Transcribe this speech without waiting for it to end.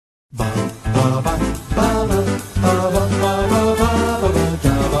Hello,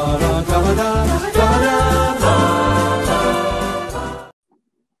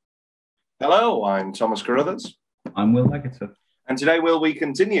 I'm Thomas Carruthers. I'm Will Leggetter. And today, we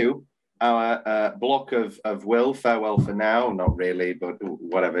continue our block of Will, Farewell for Now. Not really, but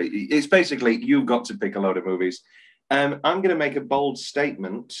whatever. It's basically, you've got to pick a load of movies. I'm going to make a bold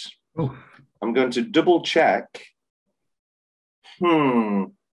statement. Oof. I'm going to double check.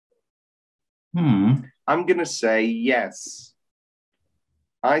 I'm going to say yes.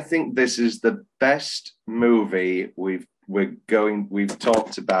 I think this is the best movie we've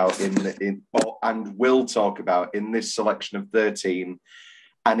talked about and will talk about in this selection of 13,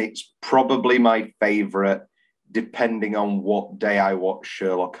 and it's probably my favorite, depending on what day I watch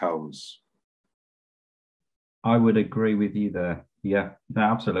Sherlock Holmes. I would agree with you there. Yeah,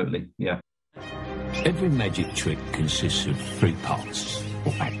 absolutely. Yeah. Every magic trick consists of 3 parts,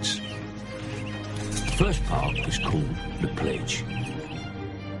 or acts. The first part is called the pledge.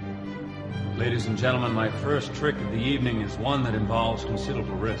 Ladies and gentlemen, my first trick of the evening is one that involves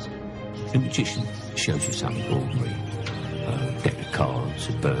considerable risk. The magician shows you something ordinary. A deck of cards,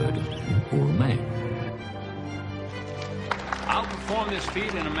 a bird, or a man. I'll perform this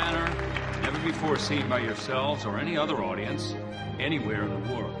feat in a manner never before seen by yourselves or any other audience anywhere in the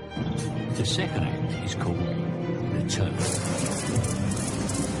world. The second act is called return.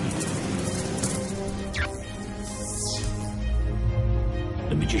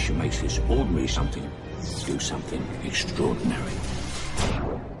 The magician makes this ordinary something do something extraordinary.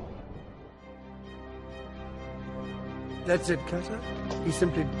 That's it, Cutter? He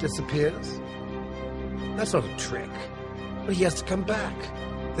simply disappears? That's not a trick. But he has to come back.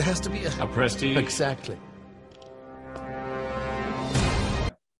 There has to be a prestige. Exactly.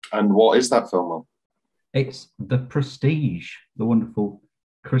 And what is that film on? It's The Prestige. The wonderful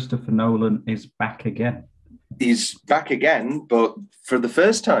Christopher Nolan is back again. He's back again, but for the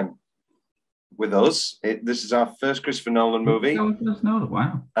first time with us. This is our first Christopher Nolan movie. No,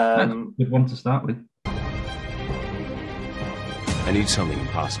 wow. That's a good one to start with. I need something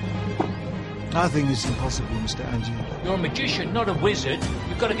impossible. Nothing is impossible, Mr. Angie. You're a magician, not a wizard.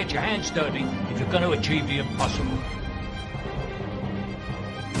 You've got to get your hands dirty if you're going to achieve the impossible.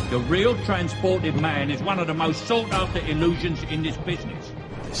 The real transported man is one of the most sought-after illusions in this business.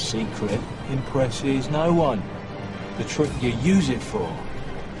 The secret impresses no one. The trick you use it for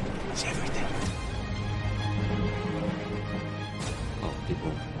is everything. Well,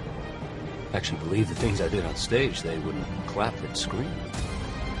 people actually believe the things I did on stage. They wouldn't clap and scream.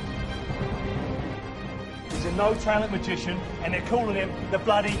 He's a no-talent magician, and they're calling him the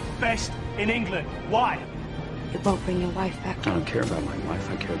bloody best in England. Why? It won't bring your wife back. I don't care about my wife.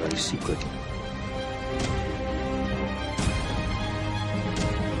 I care about his secret.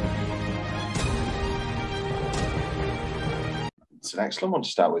 It's an excellent one to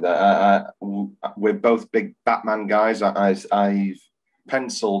start with. We're both big Batman guys. I've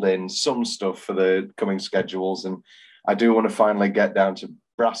penciled in some stuff for the coming schedules, and I do want to finally get down to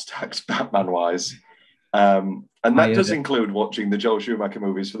brass tacks Batman-wise. And that does include watching the Joel Schumacher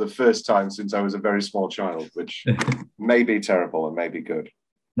movies for the first time since I was a very small child, which may be terrible and may be good.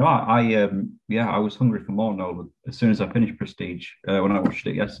 No, I was hungry for more Nolan as soon as I finished Prestige when I watched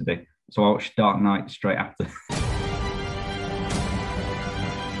it yesterday. So I watched Dark Knight straight after.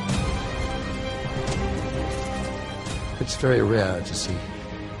 It's very rare to see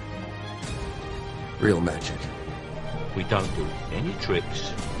real magic. We don't do any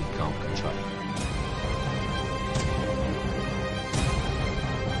tricks we can't control.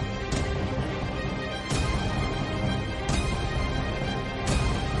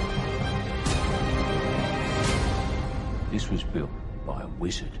 This was built by a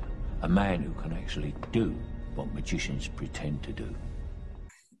wizard, a man who can actually do what magicians pretend to do.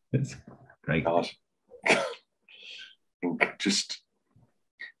 It's great. God. Just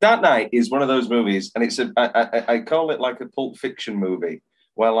Dark Knight is one of those movies, and I call it like a Pulp Fiction movie,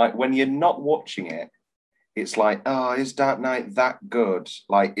 where like when you're not watching it, it's like, oh, is Dark Knight that good?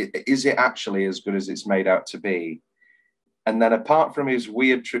 Like, is it actually as good as it's made out to be? And then apart from his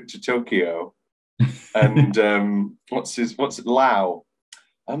weird trip to Tokyo, and what's Lau?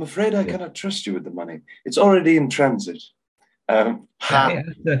 I'm afraid I cannot trust you with the money. It's already in transit. Has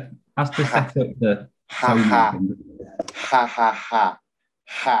to set up the ha ha.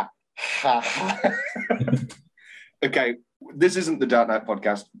 Okay, this isn't the Dark Knight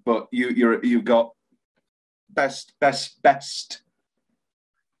podcast, but you've got best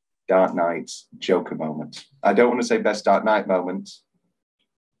Dark Knight's Joker moment. I don't want to say best Dark Knight moment.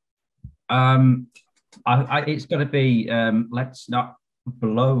 It's got to be. Let's not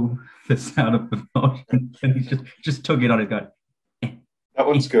below the sound of the motion, and he's just tugging on it, going. That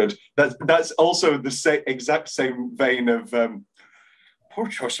one's good. That's also the exact same vein of poor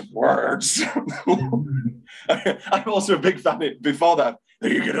choice of words. I'm also a big fan of before that. Are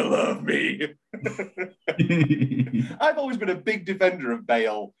you gonna love me? I've always been a big defender of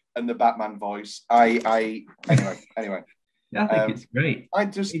Bale and the Batman voice. Anyway. Yeah, I think it's great.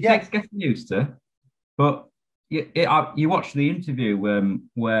 It takes getting used to, but you watched the interview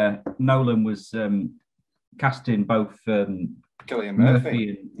where Nolan was casting both Cillian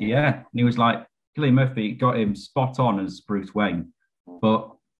Murphy. And he was like, Cillian Murphy got him spot on as Bruce Wayne,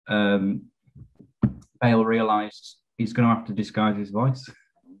 but Bale realised he's going to have to disguise his voice.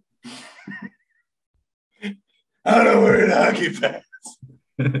 I don't wear hockey pants.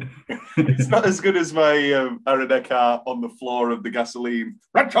 It's not as good as my Aaron Eckhart on the floor of the gasoline.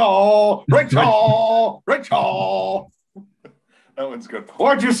 Rachel! That one's good.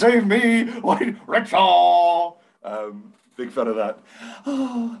 Why'd you save me? Why, Rachel? Big fan of that.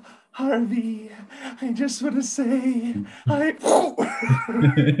 Oh, Harvey, I just want to say,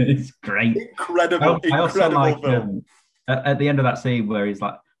 it's great. Incredible film. At the end of that scene where he's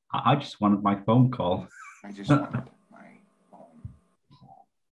like, I just wanted my phone call. I just wanted my phone call.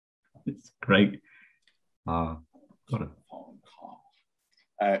 It's great. What a phone call.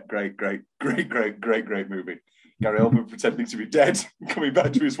 Great movie. Gary Oldman pretending to be dead, coming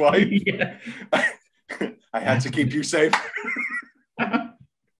back to his wife. Yeah. I had to keep you safe.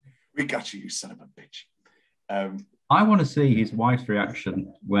 We got you, you son of a bitch. I want to see his wife's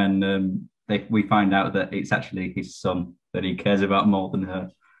reaction when we find out that it's actually his son that he cares about more than her.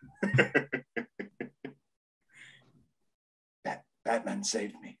 Batman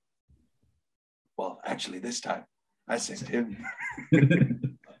saved me. Well, actually, this time I saved him.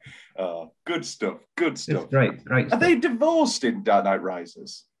 Oh, good stuff. Good stuff. It's great stuff. Are they divorced in Dark Knight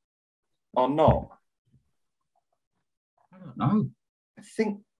Rises or not? I don't know. I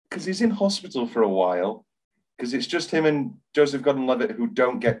think because he's in hospital for a while, because it's just him and Joseph Gordon-Levitt who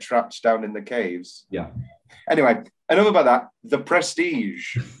don't get trapped down in the caves. Yeah. Anyway, enough about that. The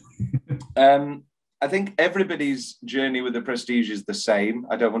Prestige. I think everybody's journey with The Prestige is the same.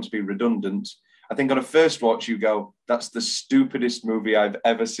 I don't want to be redundant. I think on a first watch, you go, that's the stupidest movie I've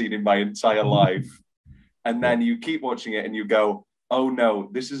ever seen in my entire life. And then you keep watching it and you go, oh no,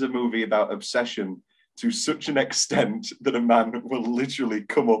 this is a movie about obsession to such an extent that a man will literally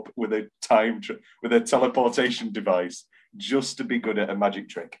come up with a with a teleportation device just to be good at a magic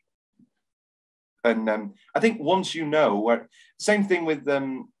trick. And I think once you know, same thing with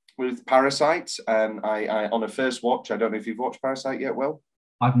Parasite. I on a first watch, I don't know if you've watched Parasite yet, Will?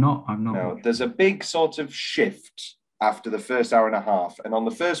 I've not. No, there's a big sort of shift after the first hour and a half. And on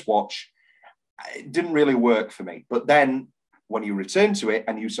the first watch, it didn't really work for me. But then when you return to it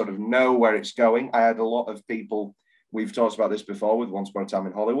and you sort of know where it's going, I had a lot of people, we've talked about this before with Once Upon a Time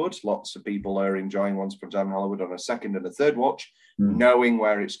in Hollywood. Lots of people are enjoying Once Upon a Time in Hollywood on a second and a third watch, knowing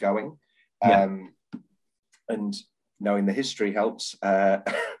where it's going. Yeah. And knowing the history helps in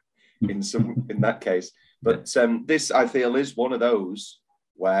that case. But this, I feel, is one of those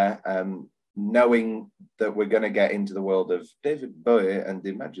where knowing that we're going to get into the world of David Bowie and the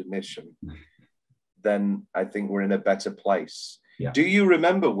imagination, then I think we're in a better place. Yeah. Do you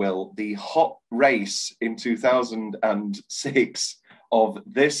remember, Will, the hot race in 2006 of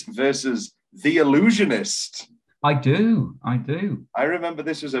this versus The Illusionist? I do. I remember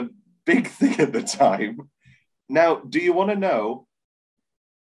this was a big thing at the time. Now, do you want to know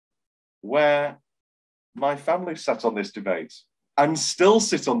where my family sat on this debate and still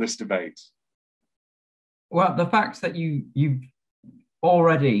sit on this debate? Well, the fact that you've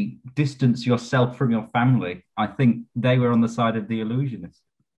already distanced yourself from your family, I think they were on the side of The Illusionist.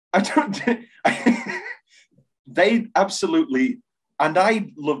 They absolutely, and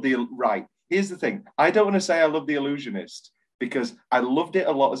I love right. Here's the thing. I don't want to say I love The Illusionist because I loved it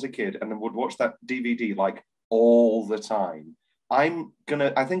a lot as a kid and would watch that DVD like all the time. I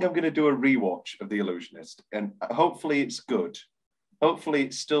think I'm gonna do a rewatch of The Illusionist, and hopefully it's good. Hopefully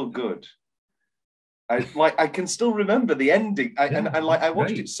it's still good. I can still remember the ending. I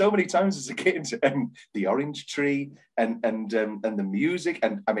watched it so many times as a kid, and the orange tree and the music,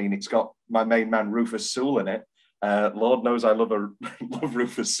 and I mean it's got my main man Rufus Sewell in it. Lord knows I love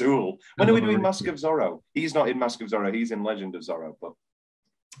Rufus Sewell. When are we doing Mask of Zorro? He's not in Mask of Zorro. He's in Legend of Zorro. But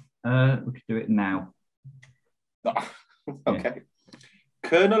we could do it now. Okay.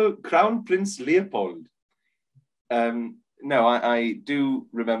 Colonel Crown Prince Leopold. No, I do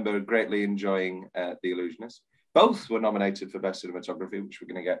remember greatly enjoying The Illusionist. Both were nominated for Best Cinematography, which we're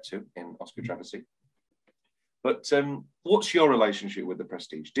going to get to in Oscar Travesty. But what's your relationship with The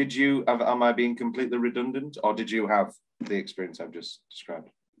Prestige? Did you have, am I being completely redundant, or did you have the experience I've just described?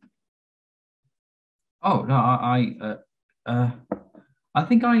 Oh no, I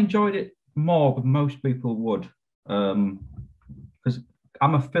think I enjoyed it more than most people would, because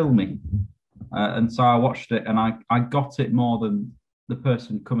I'm a filmie, and so I watched it and I got it more than the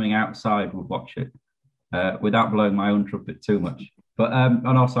person coming outside would watch it, without blowing my own trumpet too much. But and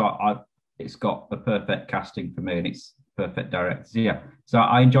also it's got a perfect casting for me, and it's perfect directors. Yeah, so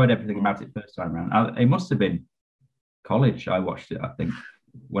I enjoyed everything about it first time around. It must have been college I watched it, I think,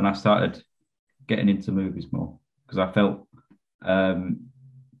 when I started getting into movies more, because I felt I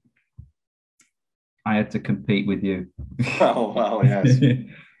had to compete with you. Oh well, yes.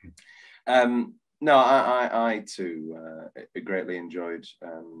 No, I too greatly enjoyed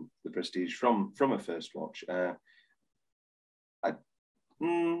The Prestige from a first watch.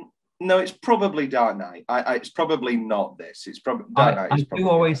 No, it's probably Dark Knight. It's probably not this. It's probably Dark Knight. I do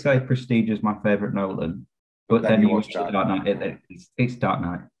always say Prestige is my favourite Nolan, but then you watch Dark Knight. It's Dark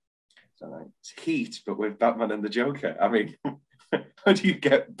Knight. It's Heat, but with Batman and the Joker. I mean, how do you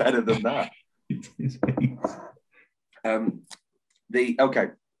get better than that?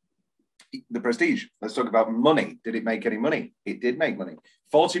 The Prestige. Let's talk about money. Did it make any money? It did make money.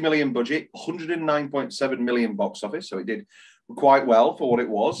 40 million budget, 109.7 million box office. So it did quite well for what it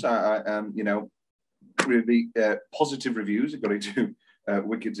was. You know, really positive reviews. It got into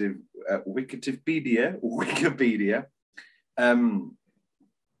Wikipedia.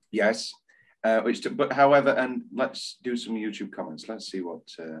 Yes. But however, and let's do some YouTube comments. Let's see what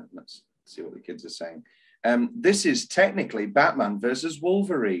the kids are saying. This is technically Batman versus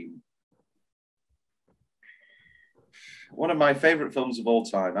Wolverine. One of my favorite films of all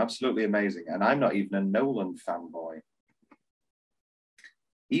time. Absolutely amazing. And I'm not even a Nolan fanboy.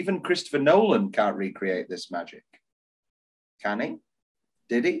 Even Christopher Nolan can't recreate this magic. Can he?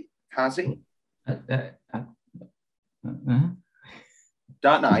 Did he? Has he?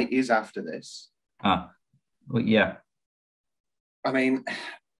 Dark Knight is after this. Well, yeah. I mean,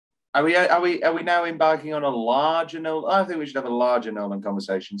 are we now embarking on a larger Nolan? I think we should have a larger Nolan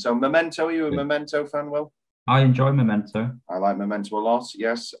conversation. So, Memento, are you a Memento fan, Will? I enjoy Memento. I like Memento a lot.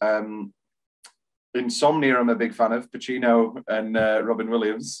 Yes. Insomnia, I'm a big fan of. Pacino and Robin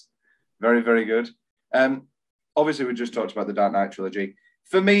Williams, very, very good. Obviously, we just talked about the Dark Knight trilogy.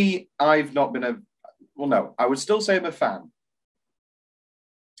 For me, I've not been I would still say I'm a fan.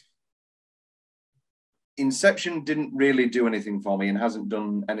 Inception didn't really do anything for me and hasn't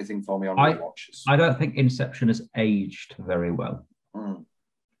done anything for me on rewatches. I don't think Inception has aged very well.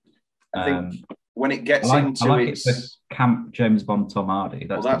 I think when it gets into its camp James Bond Tom Hardy,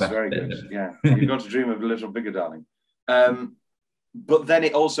 that's very good. Yeah, you've got to dream of a little bigger, darling. But then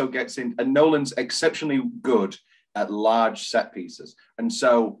it also gets in, and Nolan's exceptionally good at large set pieces, and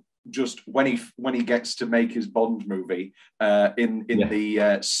so just when he gets to make his Bond movie in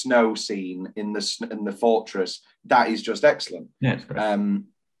the snow scene in the fortress, that is just excellent. Yeah, it's great.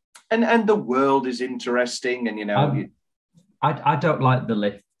 And the world is interesting, and you know, I don't like the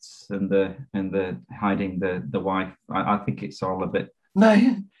lifts and the hiding the wife. I think it's all a bit. No,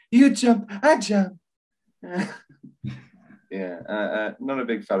 you jump, I jump. Yeah, not a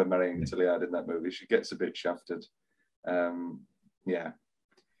big fan of Marion Cotillard in that movie. She gets a bit shafted. Yeah.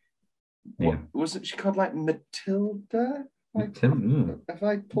 Wasn't she called like Matilda? Matilda? Have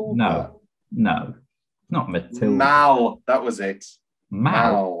I pulled that? No, not Matilda. Mal, that was it.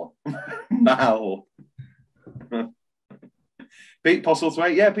 Mal. Mal. Pete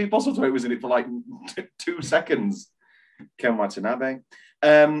Postlethwaite. Yeah, Pete Postlethwaite was in it for like 2 seconds. Ken Watanabe.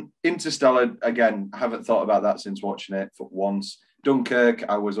 Interstellar, again, haven't thought about that since watching it for once. Dunkirk,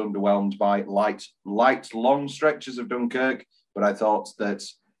 I was underwhelmed by. Liked long stretches of Dunkirk, but I thought that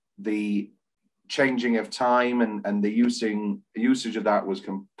the changing of time and the usage of that was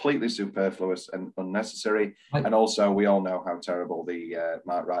completely superfluous and unnecessary. And also, we all know how terrible the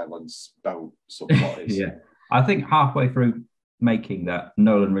Mark Rylance boat subplot is. Yeah, I think halfway through making that,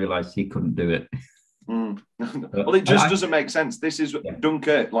 Nolan realised he couldn't do it. Well, it just doesn't make sense. This is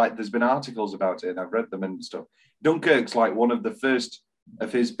Dunkirk. Like, there's been articles about it, and I've read them and stuff. Dunkirk's like one of the first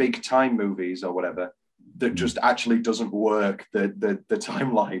of his big time movies or whatever that just actually doesn't work. The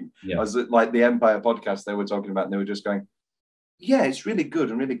timeline, as like the Empire podcast they were talking about, and they were just going, "Yeah, it's really good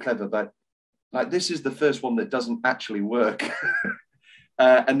and really clever, but like this is the first one that doesn't actually work."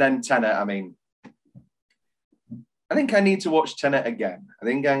 And then Tenet. I mean, I think I need to watch Tenet again. I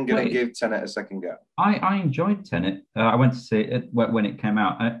think I'm going to give Tenet a second go. I enjoyed Tenet. I went to see it when it came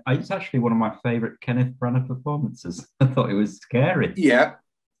out. It's actually one of my favourite Kenneth Branagh performances. I thought it was scary. Yeah.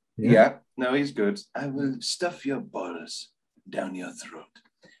 No, he's good. I will stuff your boils down your throat.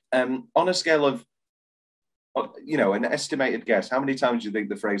 On a scale of, an estimated guess, how many times do you think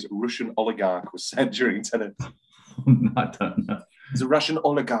the phrase Russian oligarch was said during Tenet? I don't know. He's a Russian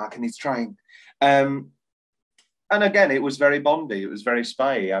oligarch and he's trying. And again, it was very Bondy. It was very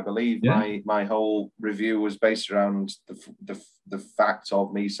spy. I believe my whole review was based around the fact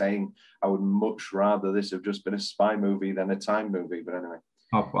of me saying I would much rather this have just been a spy movie than a time movie. But anyway,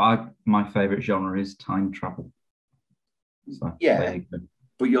 my favorite genre is time travel. So, yeah,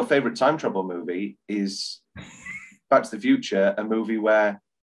 but your favorite time travel movie is Back to the Future, a movie where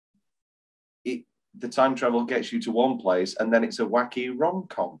the time travel gets you to one place and then it's a wacky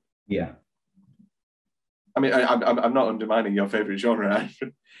rom-com. Yeah. I mean, I'm not undermining your favorite genre.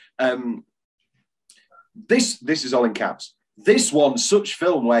 This is all in caps. This one, such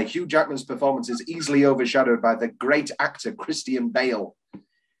film where Hugh Jackman's performance is easily overshadowed by the great actor Christian Bale. I'm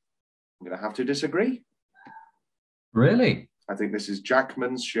going to have to disagree. Really? I think this is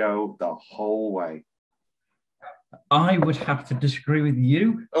Jackman's show the whole way. I would have to disagree with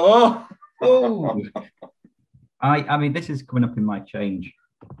you. Oh! I mean, this is coming up in my change.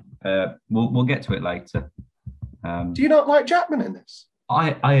 We'll get to it later. Do you not like Jackman in this?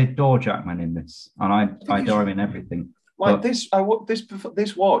 I adore Jackman in this, and I adore him in everything. Like this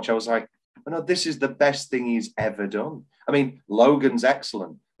watch, I was like, oh, no, this is the best thing he's ever done. I mean, Logan's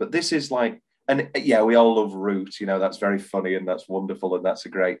excellent, but this is like, and yeah, we all love Root. That's very funny and that's wonderful and that's a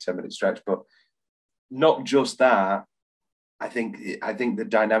great 10-minute stretch. But not just that. I think the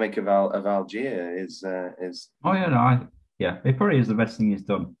dynamic of Algier is. Oh yeah, no, it probably is the best thing he's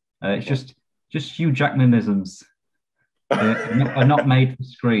done. It's just Hugh Jackmanisms are not made for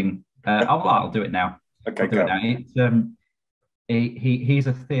screen. I'll do it now. Okay, go. It's, he's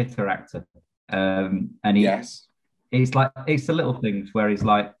a theatre actor, and it's the little things where he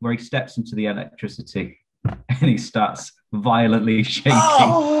steps into the electricity and he starts violently shaking.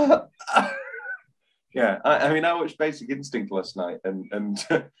 Oh! Yeah, I mean, I watched Basic Instinct last night, and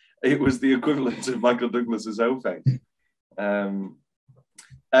it was the equivalent of Michael Douglas's O-Face.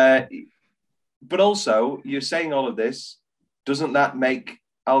 But also, you're saying all of this, doesn't that make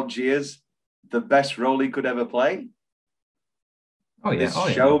Algiers the best role he could ever play? Oh, yeah. This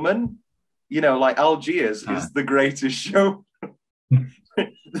showman? Like Algiers is the greatest show.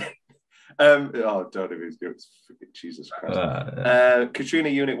 Don't even do it. Jesus Christ. Katrina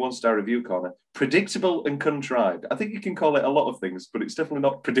Unit 1-star review corner. Predictable and contrived. I think you can call it a lot of things, but it's definitely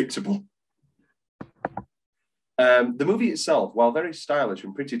not predictable. The movie itself, while very stylish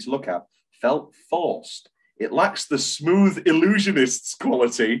and pretty to look at, felt forced. It lacks the smooth illusionist's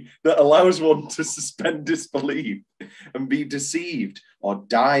quality that allows one to suspend disbelief and be deceived or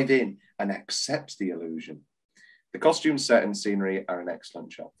dive in and accept the illusion. The costume, set, and scenery are an excellent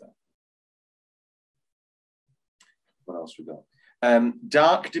job there. What else we got?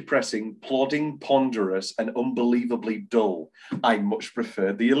 Dark, depressing, plodding, ponderous, and unbelievably dull. I much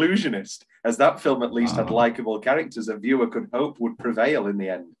preferred The Illusionist, as that film at least had likeable characters a viewer could hope would prevail in the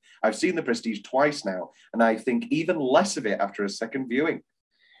end. I've seen The Prestige twice now, and I think even less of it after a second viewing.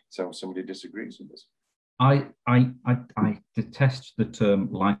 So somebody disagrees with this. I detest the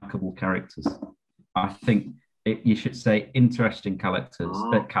term likeable characters. I think you should say interesting characters,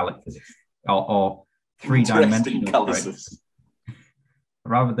 or three-dimensional characters,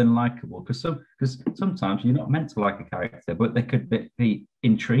 rather than likable. Because sometimes you're not meant to like a character, but they could be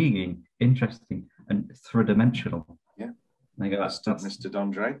intriguing, interesting, and three-dimensional. Yeah, that's Mr.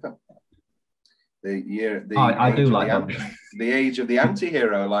 Don Draper. I do like that. The age of the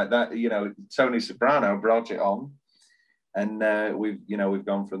anti-hero, like that. Tony Soprano brought it on, and we've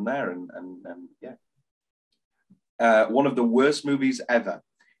gone from there, and yeah. One of the worst movies ever.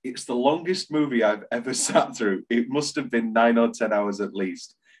 It's the longest movie I've ever sat through. It must have been 9 or 10 hours at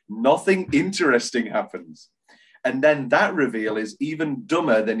least. Nothing interesting happens. And then that reveal is even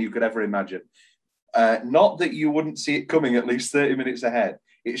dumber than you could ever imagine. Not that you wouldn't see it coming at least 30 minutes ahead.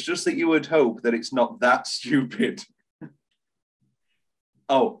 It's just that you would hope that it's not that stupid.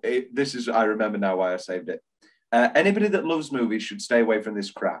 I remember now why I saved it. Anybody that loves movies should stay away from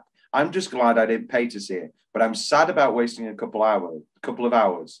this crap. I'm just glad I didn't pay to see it, but I'm sad about wasting a couple of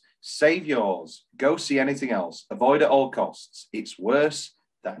hours. Save yours. Go see anything else. Avoid at all costs. It's worse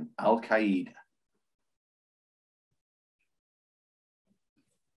than Al-Qaeda.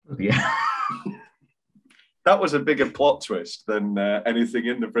 Yeah. That was a bigger plot twist than anything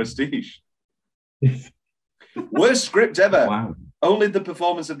in The Prestige. Worst script ever. Wow. Only the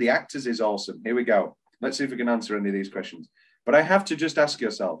performance of the actors is awesome. Here we go. Let's see if we can answer any of these questions. But I have to just ask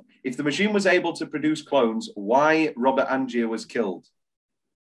yourself, if the machine was able to produce clones, why Robert Angier was killed?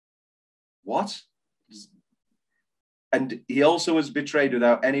 what? And he also was betrayed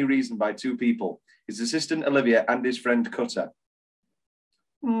without any reason by two people, his assistant Olivia and his friend Cutter.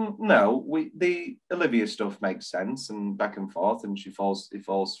 No, the Olivia stuff makes sense, and back and forth, and they fall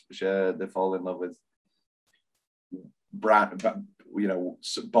in love with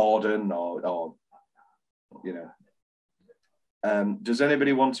Borden or does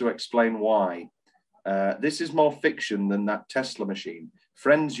anybody want to explain why? This is more fiction than that Tesla machine.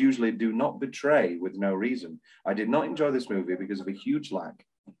 Friends usually do not betray with no reason. I did not enjoy this movie because of a huge lack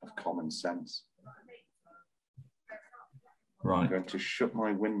of common sense. Right. I'm going to shut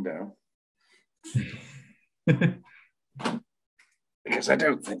my window. Because I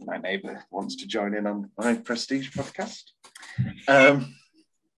don't think my neighbour wants to join in on my prestige podcast.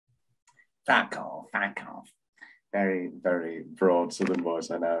 Fuck off. Very, very broad Southern voice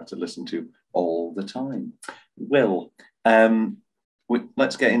I now have to listen to all the time. Will,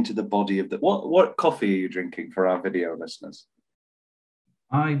 let's get into the body of the... What coffee are you drinking for our video listeners?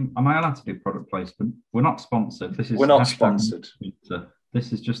 Am I allowed to do product placement? We're not sponsored. We're not sponsored.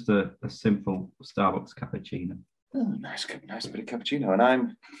 This is just a simple Starbucks cappuccino. Oh, nice bit of cappuccino. And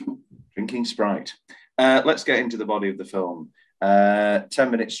I'm drinking Sprite. Let's get into the body of the film.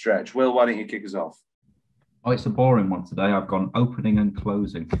 10-minute stretch. Will, why don't you kick us off? Oh, it's a boring one today. I've gone opening and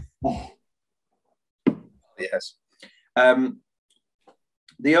closing. Oh. Yes.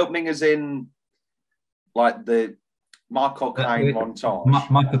 The opening is in like the Michael Caine montage.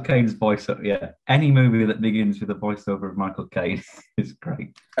 Michael Caine's voiceover, yeah. Any movie that begins with a voiceover of Michael Caine is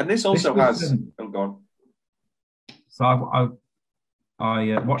great. And this also has... Oh, go on. So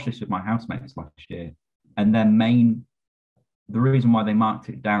I watched this with my housemates last year, and the reason why they marked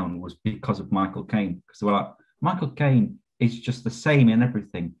it down was because of Michael Caine. Because they were like, Michael Caine is just the same in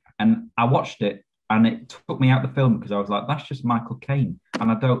everything. And I watched it, and it took me out the film because I was like, that's just Michael Caine, and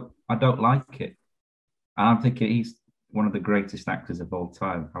I don't like it. And I'm thinking he's one of the greatest actors of all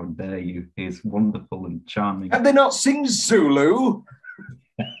time. How dare you? He's wonderful and charming. And they not sing Zulu?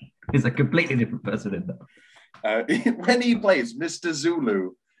 He's a completely different person in that. When he plays Mr.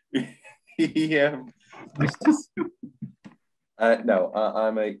 Zulu, Mr. Zulu. No,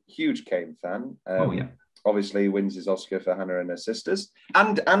 I'm a huge Caine fan. Yeah. Obviously, he wins his Oscar for Hannah and Her Sisters,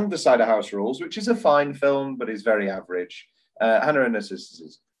 and The Side of House Rules, which is a fine film, but is very average. Hannah and Her Sisters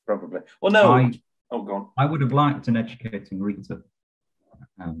is probably... Well, no... Oh, go on. I would have liked an Educating Rita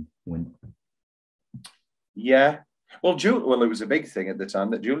win. Yeah. Well, it was a big thing at the time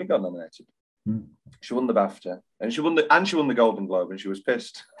that Julie got nominated. Mm. She won the BAFTA, and she won the Golden Globe, and she was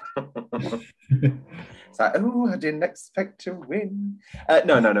pissed. It's like, oh, I didn't expect to win.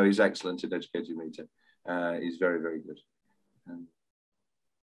 No, he's excellent in Educating Rita. He's very, very good.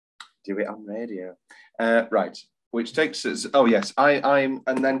 Do it on radio. Right. Which takes us, oh yes, I'm,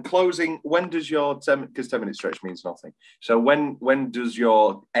 and then closing, when does your 10 minute stretch means nothing. So when does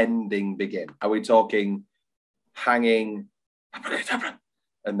your ending begin? Are we talking hanging,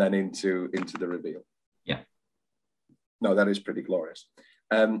 and then into the reveal? Yeah. No, that is pretty glorious.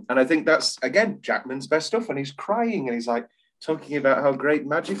 And I think that's, again, Jackman's best stuff, and he's crying, and he's like talking about how great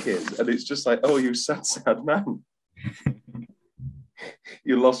magic is, and it's just like, oh, you sad man.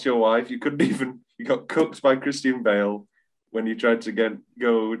 You lost your wife, you got cooked by Christian Bale when you tried to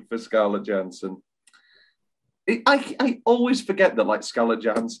go for Scarlett Johansson. I always forget that like Scarlett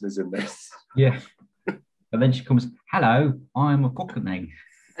Johansson is in this. Yeah. And then she comes, hello, I'm a cockney.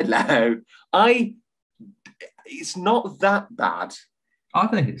 Hello. It's not that bad. I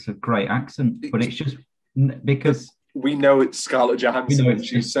think it's a great accent, but it's just because... We know it's Scarlett Johansson, and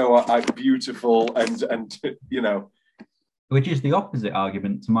she's so beautiful and you know... Which is the opposite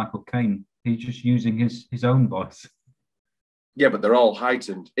argument to Michael Caine. He's just using his own voice. Yeah, but they're all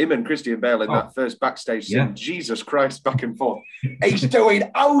heightened. Him and Christian Bale in that first backstage scene, Jesus Christ, back and forth. He's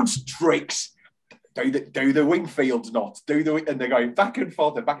doing old tricks. Do the Wingfield knot. And they're going back and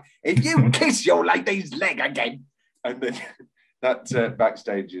forth and back. If you kiss your lady's leg again. And then that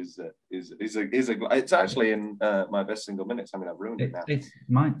backstage is it's actually in my best single minutes. I mean, I've ruined it now. It's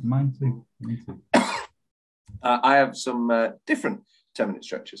mine too. I have some different 10-minute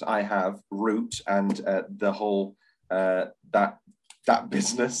stretches. I have Root and the whole that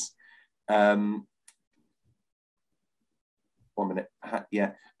business. 1 minute,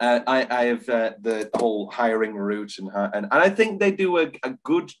 yeah. I have the whole hiring Root and I think they do a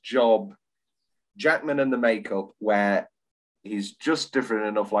good job. Jackman and the makeup, where he's just different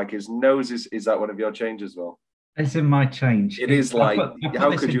enough. Like his nose is that one of your changes, Will? It's in my change. It is like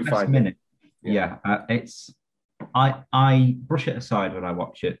how could you find it? Yeah, it's. I brush it aside when I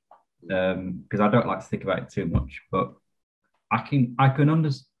watch it because I don't like to think about it too much. But I can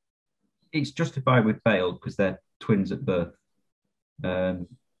understand. it's justified with Bale because they're twins at birth.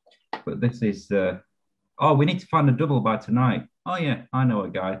 But this is, we need to find a double by tonight. Oh yeah, I know a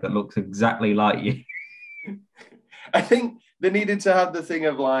guy that looks exactly like you. I think they needed to have the thing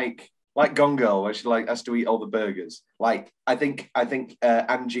of like Gone Girl, where she like has to eat all the burgers. Like I think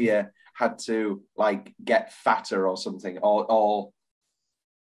Angia had to like get fatter or something, or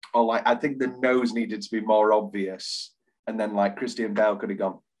like I think the nose needed to be more obvious, and then like Christian Bale could have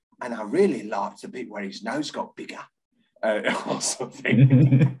gone. And I really liked the bit where his nose got bigger, or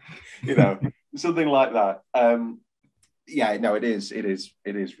something. Something like that. It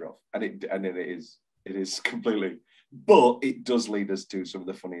is rough, and it is completely. But it does lead us to some of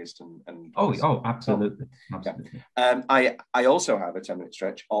the funniest and absolutely. Yeah. I also have a 10-minute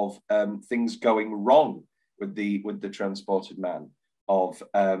stretch of things going wrong with the transported man, of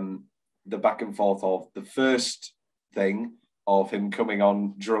the back and forth of the first thing of him coming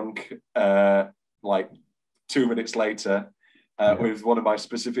on drunk like 2 minutes later with one of my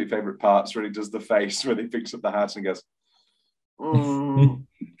specific favorite parts where he does the face when he picks up the hat and goes, oh,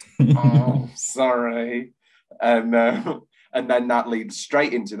 sorry. And then that leads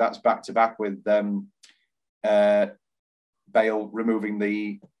straight into, that's back to back with Bale removing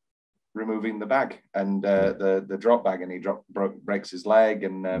the bag and the drop bag, and he breaks his leg,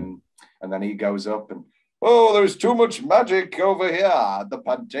 and then he goes up and, oh, there's too much magic over here at the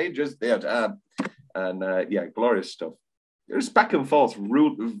Pantages Theatre, and glorious stuff. There's back and forth,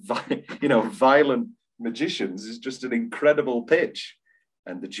 violent magicians is just an incredible pitch,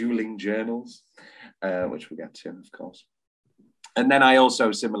 and the dueling journals. Which we'll get to, of course. And then I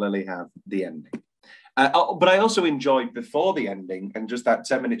also similarly have the ending. But I also enjoyed before the ending and just that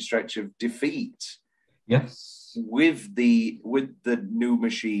 10-minute stretch of defeat. Yes. With the new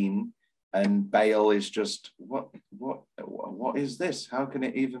machine, and Bale is just, what is this? How can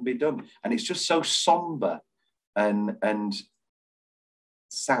it even be done? And it's just so somber and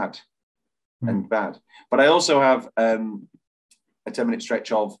sad and bad. But I also have a 10-minute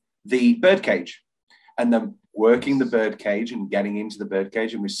stretch of the birdcage, and them working the birdcage and getting into the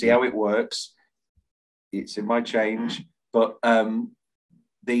birdcage, and we see how it works. It's in my change, but them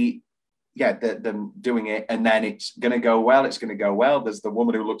doing it, and then it's going to go well. It's going to go well. There's the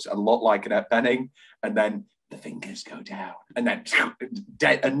woman who looks a lot like Annette Bening, and then the fingers go down, and then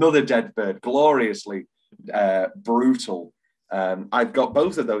another dead bird, gloriously brutal. I've got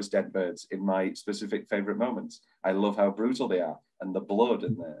both of those dead birds in my specific favorite moments. I love how brutal they are, and the blood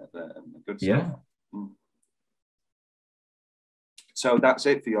and the good stuff. Yeah. So that's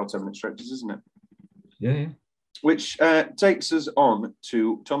it for your 10-minute stretches, isn't it? Yeah. Which takes us on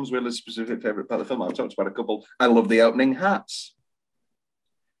to Tom's Wheeler's specific favourite part of the film. I've talked about a couple. I love the opening hats.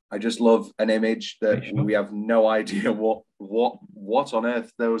 I just love an image that we have no idea what on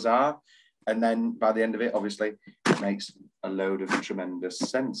earth those are. And then by the end of it, obviously, it makes a load of tremendous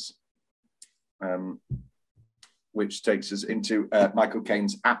sense. Which takes us into Michael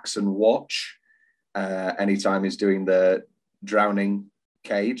Caine's axe and watch. Anytime he's doing the drowning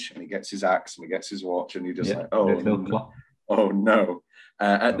cage, and he gets his axe and he gets his watch, and he just no.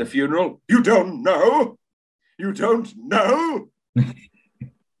 At the funeral, you don't know.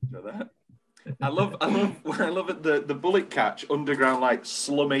 That? I love it. The bullet catch underground, like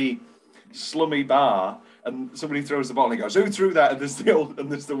slummy bar, and somebody throws the bottle and he goes, "Who threw that?" And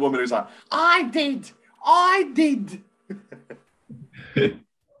there's the woman who's like, "I did."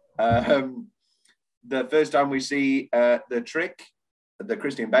 The first time we see the trick, the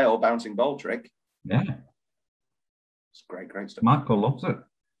Christian Bale bouncing ball trick. Yeah. It's great stuff. Michael loves it.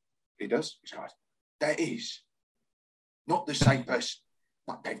 He does. He's like, that is not the same person,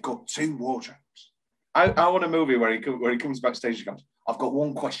 but they've got two wardrobes. I want a movie where he comes backstage and goes, I've got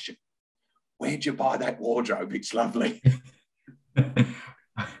one question. Where'd you buy that wardrobe? It's lovely.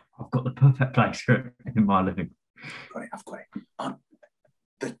 I've got the perfect place for it in my living. I've got it.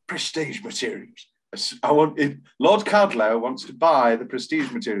 The prestige materials. Lord Cadlow wants to buy the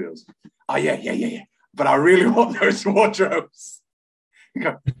prestige materials. Oh, yeah. But I really want those wardrobes. You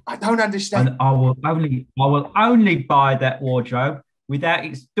go, I don't understand. And I will only buy that wardrobe without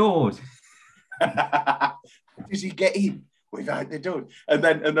its doors. Does he get in without the doors? And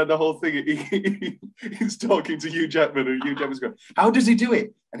then the whole thing, he's talking to Hugh Jackman, and Hugh Jackman's going, how does he do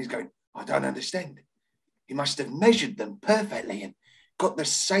it? And he's going, I don't understand. He must have measured them perfectly and got the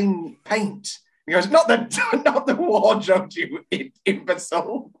same paint. He goes, not the wardrobe, you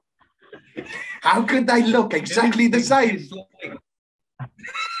imbecile. How could they look exactly the same?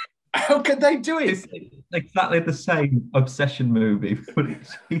 How could they do it? It's exactly the same obsession movie, but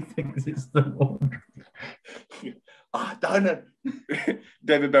he thinks it's the wardrobe. I don't know.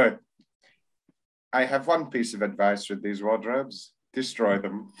 David Bowie, I have one piece of advice with these wardrobes: destroy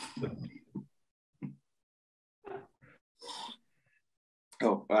them.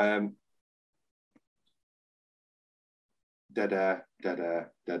 Oh, da-da, da-da,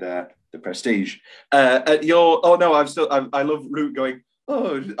 da-da, the Prestige. I love Root going,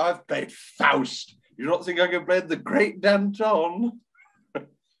 oh, I've played Faust. You don't think I can play the Great Danton?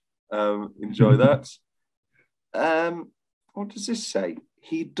 Enjoy that. What does this say?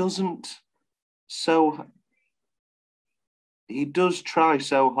 He does try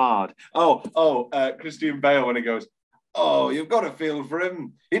so hard. Christian Bale when he goes, oh, you've got to feel for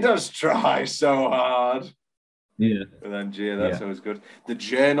him. He does try so hard. Yeah. And then, that's always good. The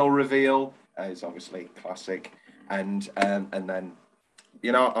journal reveal is obviously classic. And then,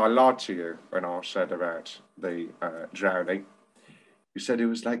 I lied to you when I said about the drowning. You said it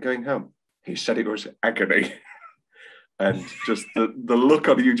was like going home. He said it was agony. And just the look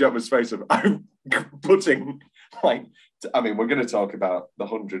on Hugh Jackman's face of, I'm putting, we're going to talk about the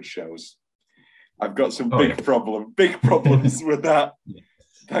 100 shows. I've got some big problems with that. Yes.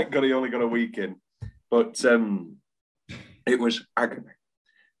 Thank God he only got a week in. But it was agony.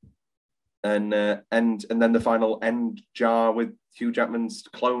 And then the final end jar with Hugh Jackman's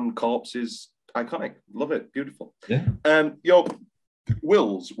clone corpse is iconic. Love it. Beautiful. Yeah. Your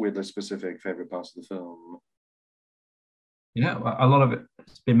Will's with a specific favourite parts of the film. Yeah, a lot of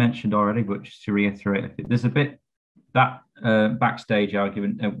it's been mentioned already, but just to reiterate, there's a bit that backstage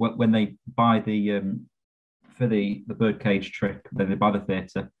argument when they buy the for the birdcage trick, then they buy the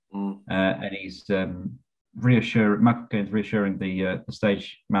theatre, and he's Michael Caine's reassuring the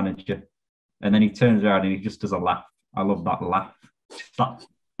stage manager, and then he turns around and he just does a laugh. I love that laugh. It's great.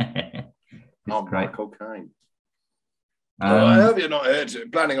 Michael Caine. I hope you're not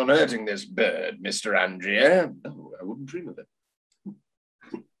planning on hurting this bird, Mr. Andrea. Oh, I wouldn't dream of it.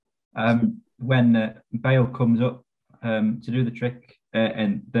 When Bale comes up to do the trick,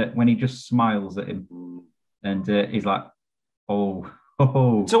 and when he just smiles at him, and he's like, oh.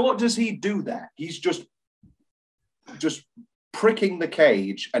 So what does he do there? He's just pricking the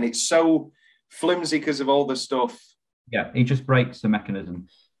cage, and it's so flimsy because of all the stuff. Yeah, he just breaks the mechanism.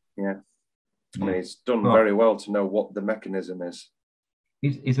 Yeah. I mean, it's done very well to know what the mechanism is.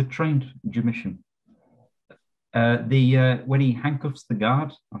 He's a trained magician. When he handcuffs the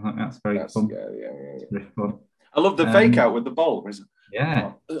guard, I think that's very fun. Yeah. Very fun. I love the fake out with the ball.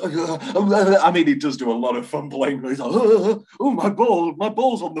 Yeah. I mean, he does do a lot of fumbling. He's like, oh, my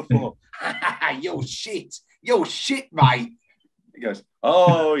ball's on the floor. Yo, shit, mate. He goes,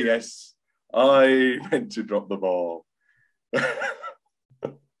 oh, yes, I meant to drop the ball.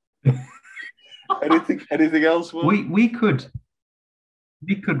 Anything else? Will? We could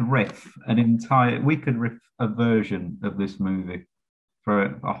riff a version of this movie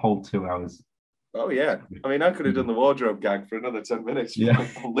for a whole 2 hours. Oh yeah, I mean, I could have done the wardrobe gag for another 10 minutes. Yeah,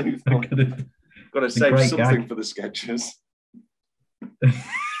 I'll leave. Got to save something gag for the sketches.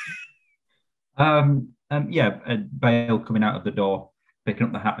 Bale coming out of the door, picking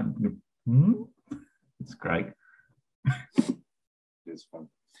up the hat, and it's great. It's fun.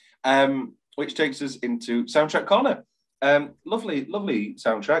 Which takes us into soundtrack corner. Lovely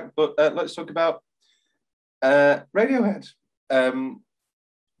soundtrack, but let's talk about Radiohead.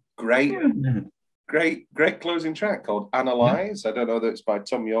 Great closing track called Analyze. I don't know that it's by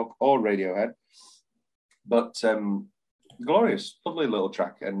Tom York or Radiohead, but glorious, lovely little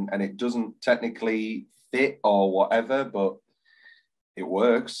track, and it doesn't technically fit or whatever, but it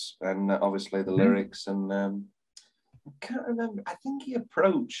works, and obviously the lyrics, and I can't remember, I think he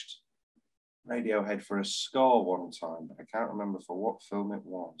approached Radiohead for a score one time, but I can't remember for what film it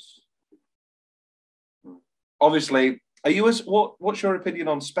was. Obviously, what's your opinion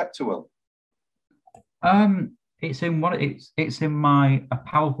on Spectre, Will? It's in my A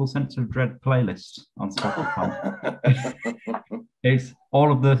Powerful Sense of Dread playlist on Spotify. It's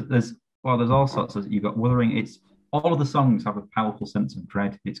all of there's all sorts of, you've got Wuthering. It's all of the songs have a powerful sense of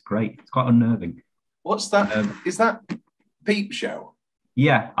dread. It's great. It's quite unnerving. What's that? Is that Peep Show?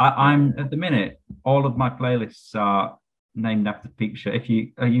 Yeah, I'm at the minute. All of my playlists are named after Peep Show.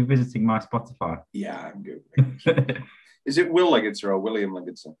 Are you visiting my Spotify? Yeah, I'm good. Is it Will Leggetter or William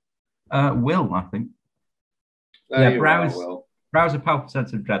Leggetter? Will, I think. Browse A Powerful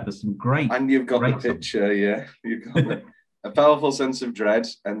Sense of Dread. There's some great. And you've got the picture, songs. Yeah. You've got A Powerful Sense of Dread,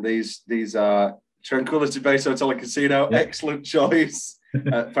 and these are Tranquility Base Hotel and Casino. Yeah. Excellent choice.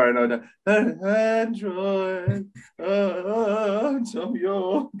 Paranoia. Android. Tom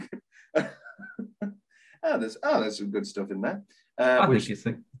York. There's some good stuff in there. I think it's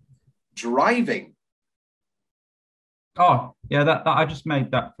Driving. Oh, yeah, that I just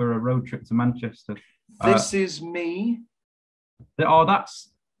made that for a road trip to Manchester. This Is Me. Oh, that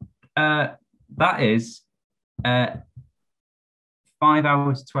is 5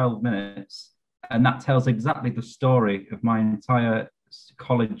 hours 12 minutes, and that tells exactly the story of my entire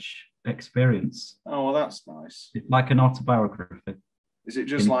college experience. Oh, well, that's nice. It's like an autobiography. Is it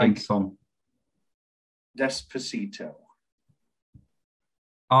just like in song? Despacito?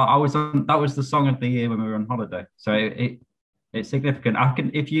 I was on. That was the song of the year when we were on holiday, so it's significant.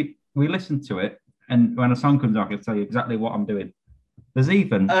 We listen to it, and when a song comes on, I can tell you exactly what I'm doing. There's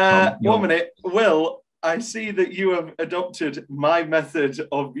even 1 minute, Will. I see that you have adopted my method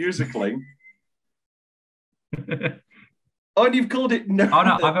of musicaling. Oh, and you've called it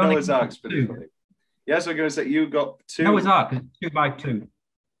Noah's Ark. Yes, I'm going to say you got 2. Noah's Ark, 2 by 2.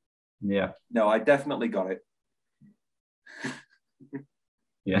 Yeah. No, I definitely got it.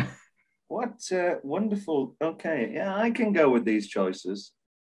 Yeah. What wonderful. Okay, yeah, I can go with these choices.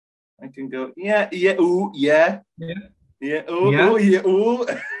 I can go, yeah, ooh, yeah. Yeah. Yeah, ooh, yeah, ooh.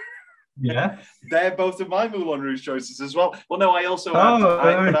 Yeah. They're both of my Moulin Rouge choices as well. Well, no, I also have,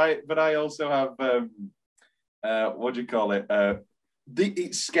 but I also have, what do you call it?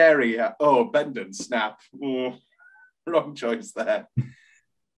 It's scary. Bend and Snap. Oh, wrong choice there.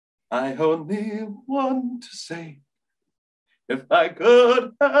 I only want to say, if I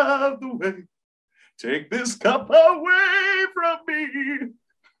could have the way, take this cup away from me.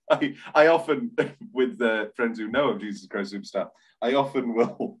 I often, with friends who know of Jesus Christ Superstar, I often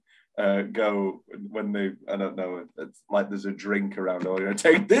will go when I don't know, it's like there's a drink around, or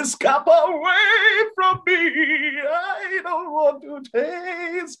take this cup away from me. I don't want to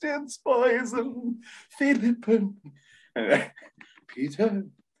taste its poison. Philip and Peter.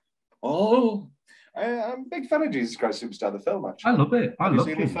 Oh, I'm a big fan of Jesus Christ Superstar, the film, actually. I love it. Have you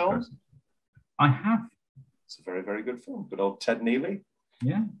seen the film? Christ. I have. It's a very, very good film. Good old Ted Neely.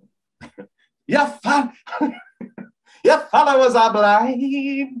 Yeah. Your followers are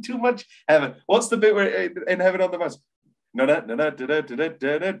blind. Too much heaven. What's the bit where in Heaven on the Mountain?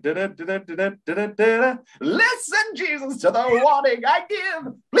 Listen, Jesus, to the warning I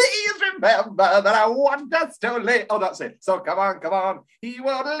give. Please remember that I want us to live. Oh, that's it. So come on. He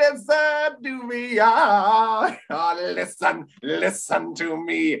won't listen to me. Listen to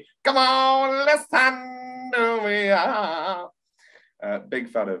me. Come on, listen to me. Big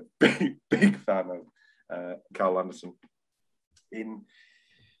fan of Carl Anderson in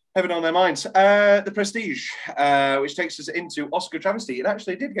Heaven on Their Minds. The Prestige, which takes us into Oscar travesty. It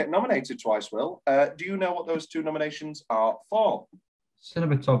actually did get nominated twice, Will. Do you know what those 2 nominations are for?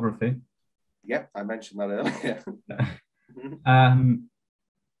 Cinematography. Yep, I mentioned that earlier.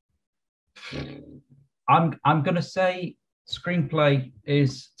 I'm going to say screenplay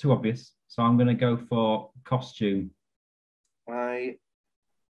is too obvious, so I'm going to go for costume. I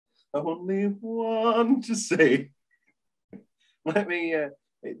only want to say. Let me.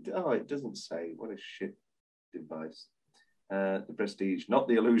 It doesn't say. What a shit device. The Prestige, not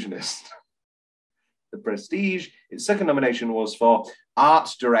The Illusionist. The Prestige. Its second nomination was for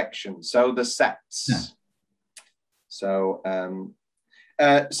art direction, so the sets. Yeah. So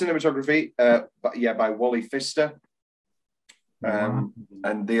cinematography, by Wally Pfister, and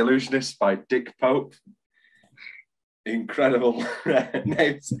The Illusionist by Dick Pope. Incredible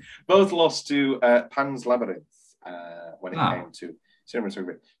names. Both lost to Pan's Labyrinth when it came to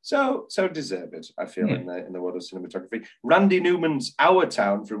cinematography. So deserved, I feel, in the world of cinematography. Randy Newman's Our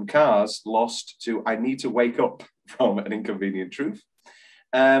Town from Cars lost to I Need to Wake Up from An Inconvenient Truth.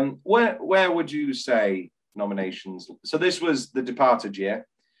 Where would you say nominations? So this was The Departed year,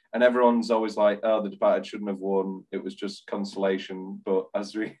 and everyone's always like, oh, The Departed shouldn't have won. It was just consolation. But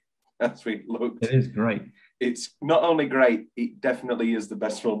as we looked, it is great. It's not only great, it definitely is the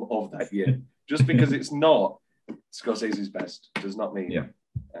best film of that year. Just because it's not Scorsese's best does not mean. Yeah.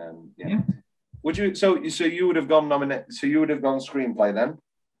 Would you? So you would have gone So you would have gone screenplay then?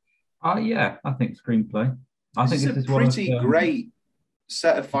 Yeah, I think screenplay. I think this is a pretty great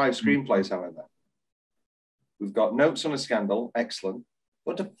set of 5 screenplays. However, we've got Notes on a Scandal, excellent.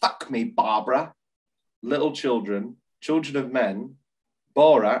 What the fuck me, Barbara? Little Children, Children of Men,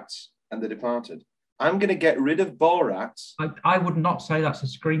 Borat, and The Departed. I'm going to get rid of Borat. I would not say that's a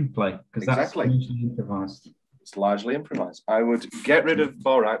screenplay because that's usually improvised. It's largely improvised. I would get rid of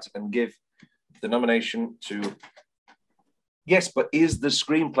Borat and give the nomination to... Yes, but is the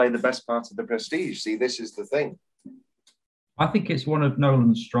screenplay the best part of The Prestige? See, this is the thing. I think it's one of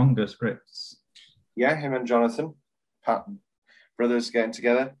Nolan's stronger scripts. Yeah, him and Jonathan, brothers getting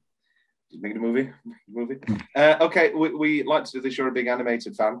together. Making a movie. Okay, we like to do this. You're a big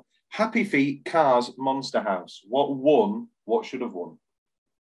animated fan. Happy Feet, Cars, Monster House. What won? What should have won?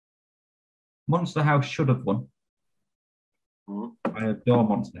 Monster House should have won. Mm. I adore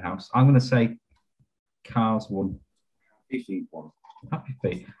Monster House. I'm going to say Cars won. Happy Feet won. Happy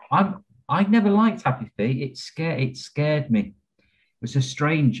Feet. I never liked Happy Feet. It scared me. It was just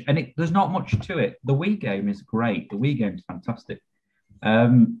strange, and there's not much to it. The Wii game is great. The Wii game is fantastic.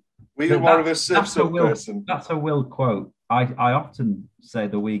 Were you more of a Simpson person? That's a Will quote. I often say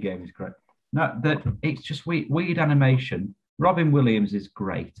the Wii game is great. No, that it's just weird animation. Robin Williams is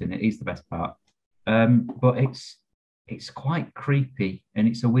great, and he's the best part. But it's quite creepy, and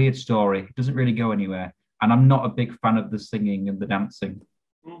it's a weird story. It doesn't really go anywhere, and I'm not a big fan of the singing and the dancing.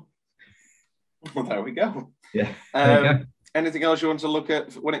 Well, there we go. Yeah. There you go. Anything else you want to look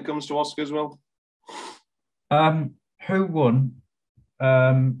at when it comes to Oscars, Will? Who won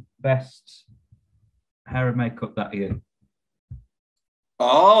best hair and makeup that year?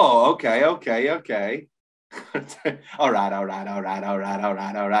 Oh, okay. all right.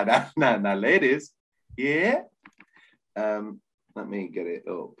 Now, ladies. Yeah. Let me get it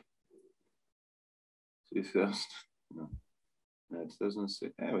up. No, it doesn't see.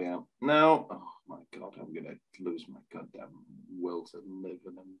 There we are. No. Oh my God, I'm gonna lose my goddamn will to live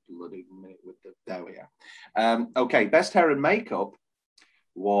in a bloody minute with the. There we are. Okay, best hair and makeup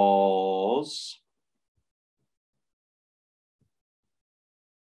was.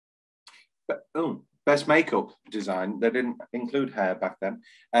 Best makeup design. They didn't include hair back then.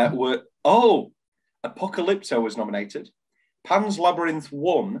 Apocalypto was nominated. Pan's Labyrinth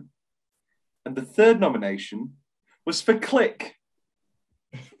won, and the third nomination was for Click.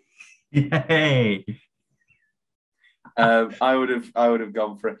 Yay! I would have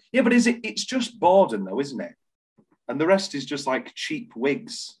gone for it. Yeah, but it's just Borden though, isn't it? And the rest is just like cheap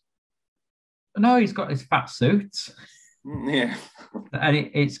wigs. No, he's got his fat suit. Yeah, and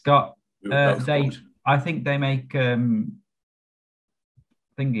it's got. I think they make Thingy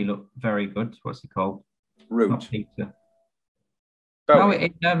look very good. What's it called? Root. Not Peter.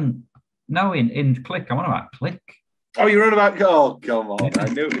 Bowie. No, in Click. I'm on about Click. Oh, you're on about. Oh, come on! I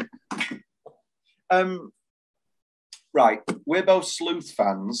knew it. Right, we're both Sleuth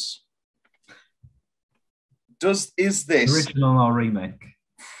fans. Is this original or remake?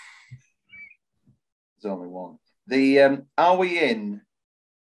 There's only one. Are we in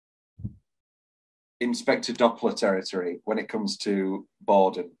Inspector Doppler territory when it comes to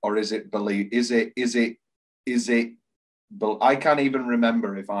Borden, or is it believe? Is it? I can't even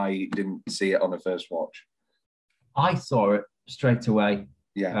remember if I didn't see it on a first watch. I saw it straight away.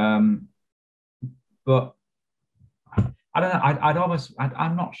 Yeah. But I don't know.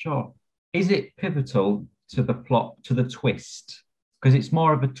 I'm not sure. Is it pivotal to the plot, to the twist? Because it's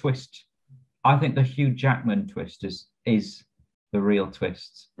more of a twist. I think the Hugh Jackman twist is the real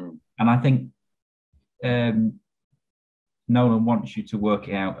twist. And I think Nolan wants you to work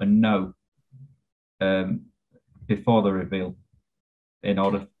it out and know before the reveal in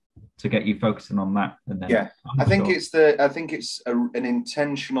order to get you focusing on that. And then I think it's an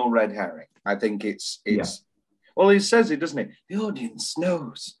intentional red herring. I think it's well, he says it, doesn't he? The audience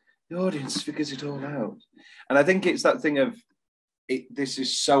knows. The audience figures it all out. And I think it's that thing of this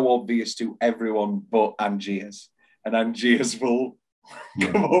is so obvious to everyone but Angiers. And Angiers will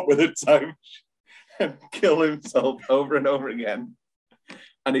come up with a time and kill himself over and over again.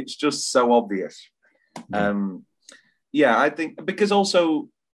 And it's just so obvious. I think because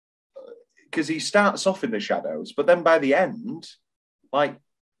he starts off in the shadows, but then by the end,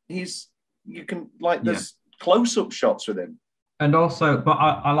 there's close-up shots with him. And also, but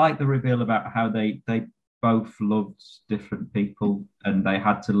I like the reveal about how they both loved different people and they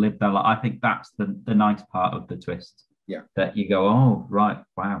had to live their life. I think that's the nice part of the twist. Yeah. That you go, oh, right,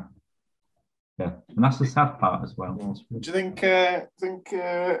 wow. Yeah. And that's the sad part as well. Do you think the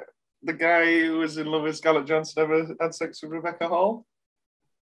guy who was in love with Scarlett Johansson ever had sex with Rebecca Hall?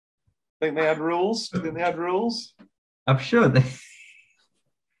 Think they had rules? I'm sure they.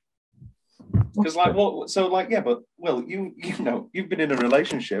 Because but Will, you know, you've been in a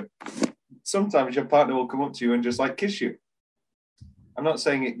relationship. Sometimes your partner will come up to you and just kiss you. I'm not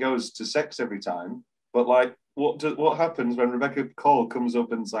saying it goes to sex every time, but what happens when Rebecca Hall comes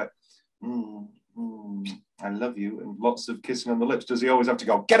up and it's like, I love you, and lots of kissing on the lips? Does he always have to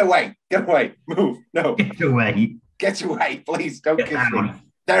go, get away, move, no, get away, please, don't kiss me.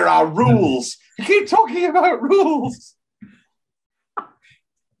 There are rules. You keep talking about rules.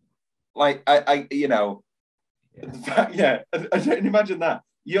 And imagine that.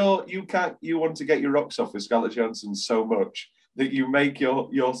 You want to get your rocks off with Scarlett Johansson so much that you make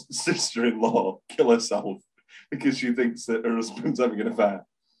your sister-in-law kill herself because she thinks that her husband's having an affair.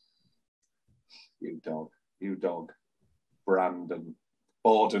 You dog. Brandon.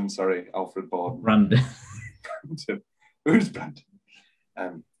 Borden, sorry, Alfred Borden. Brandon. Who's Brandon?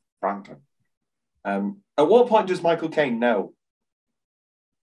 Brandon. At what point does Michael Caine know?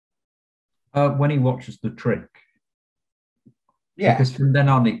 When he watches The Trick. Yeah. Because from then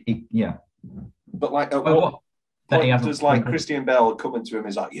on, yeah. But like, at what point does like Christian Bale come into him?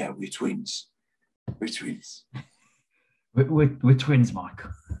 Is like, yeah, we're twins. We're twins. We're twins,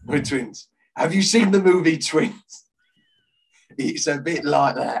 Michael. We're twins. Have you seen the movie Twins? It's a bit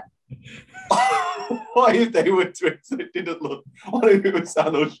like that. What if they were twins that didn't look? What if it was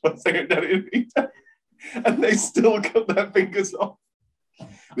Arnold Schwarzenegger and they still cut their fingers off?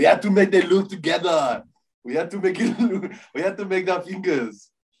 We had to make them look together. We had to make their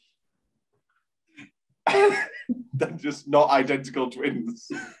fingers. They're just not identical twins.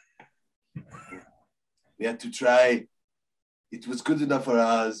 We had to try. It was good enough for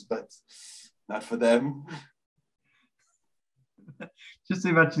us, but not for them. Just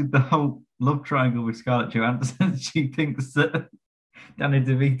imagine the whole love triangle with Scarlett Johansson. She thinks that Danny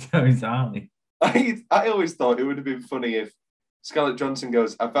DeVito is Arnie. I always thought it would have been funny if Scarlett Johansson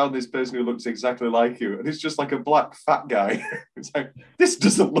goes, I found this person who looks exactly like you. And it's just like a black fat guy. It's like, this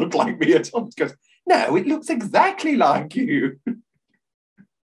doesn't look like me at all. She goes, no, it looks exactly like you.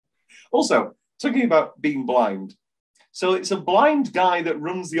 Also, talking about being blind. So it's a blind guy that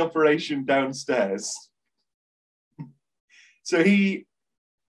runs the operation downstairs.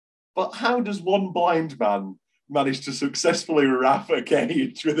 But how does one blind man manage to successfully wrap a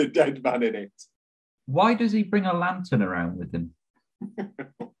cage with a dead man in it? Why does he bring a lantern around with him?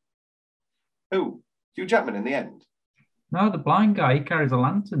 Who? Hugh Jackman in the end? No, the blind guy, he carries a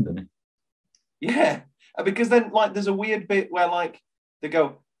lantern, doesn't he? Yeah, because then like there's a weird bit where like they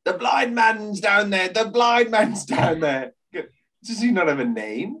go, the blind man's down there, the blind man's down there. Does he not have a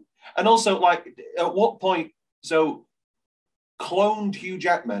name? And also like at what point, so cloned Hugh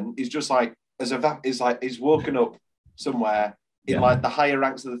Jackman is just like, is woken up somewhere in like the higher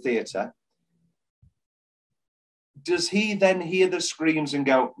ranks of the theatre. Does he then hear the screams and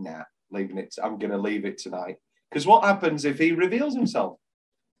go, nah, leaving it, I'm going to leave it tonight? Because what happens if he reveals himself?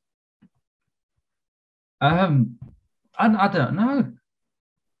 I don't know. I don't know.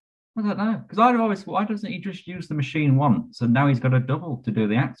 Because I'd always, why doesn't he just use the machine once and now he's got a double to do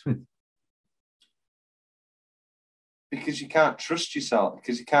the acts with? Because you can't trust yourself.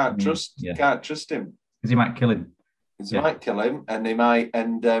 Because you can't trust him. Because he might kill him. Because he might kill him, and he might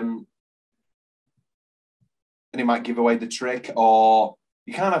he might give away the trick, or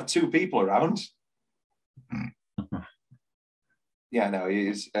you can't have two people around. Yeah, no, he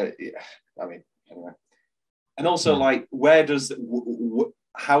is. I mean, anyway. And also, like, where does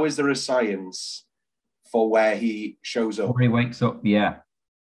how is there a science for where he shows up? Where he wakes up, yeah.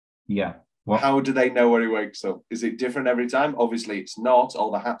 What? How do they know where he wakes up? Is it different every time? Obviously, it's not.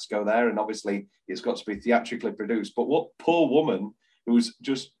 All the hats go there, and obviously, it's got to be theatrically produced. But what poor woman who's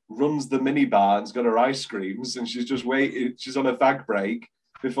just runs the minibar and's got her ice creams, and she's just waiting. She's on a fag break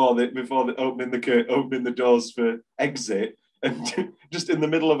before the opening the doors for exit, and just in the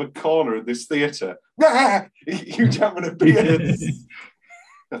middle of a corner of this theatre, Hugh Jackman appears.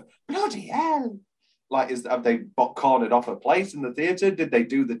 Bloody hell! Like, have they cornered off a place in the theatre? Did they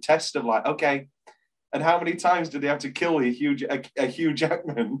do the test of like, okay, and how many times did they have to kill a Hugh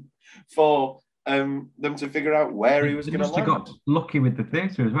Jackman for them to figure out where he was going to land? He got lucky with the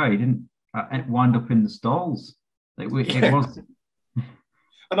theatre as well. He didn't wind up in the stalls. It was.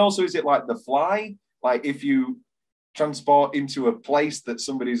 And also, is it like The Fly? Like, if you transport into a place that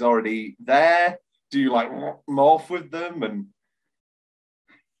somebody's already there, do you like morph with them? And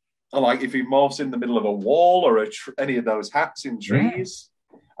or like if he morphs in the middle of a wall or any of those hats in trees.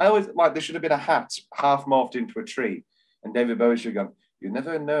 Yeah. I always like there should have been a hat half morphed into a tree, and David Bowie should have gone, you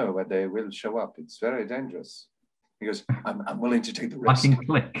never know where they will show up. It's very dangerous. He goes, I'm willing to take the risk. I can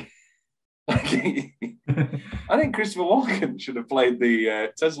click. I think Christopher Walken should have played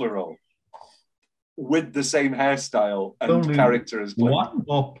the Tesla role with the same hairstyle and character as Clint. One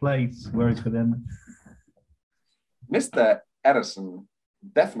more place where it's for them. Mr. Edison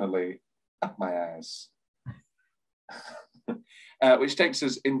definitely up my ass. Which takes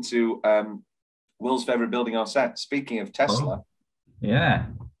us into Will's favourite building on set. Speaking of Tesla. Oh, yeah.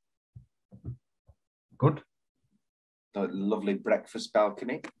 Good. The lovely breakfast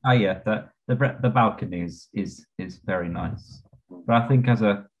balcony. Oh yeah, the balcony is very nice. But I think as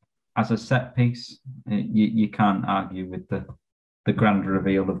a set piece, you can't argue with the grand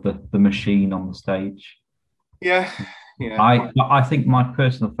reveal of the machine on the stage. Yeah. I think my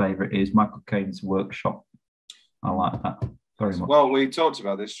personal favourite is Michael Caine's workshop. I like that. very much. Well, we talked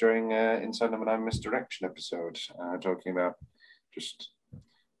about this during Inside Number 9 Misdirection episode, talking about just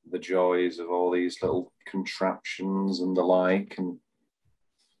the joys of all these little contraptions and the like. And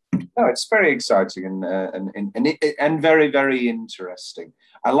no, it's very exciting and very, very interesting.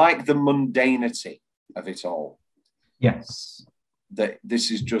 I like the mundanity of it all. Yes. That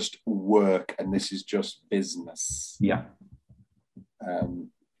this is just work and this is just business. Yeah. And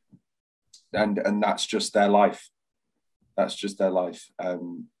that's just their life. That's just their life. That's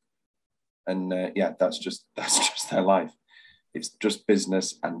just their life. It's just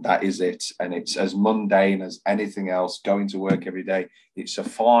business, and that is it. And it's as mundane as anything else. Going to work every day. It's a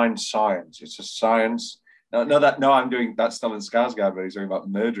fine science. It's a science. I'm doing that Stellan Skarsgård, but he's talking about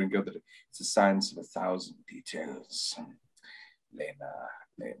murdering good. It's a science of 1,000 details. Lena,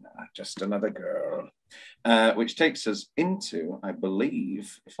 just another girl. Which takes us into, I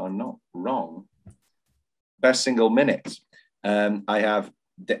believe, if I'm not wrong, best single minute. I have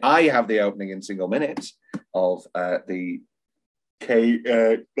the opening in single minutes of the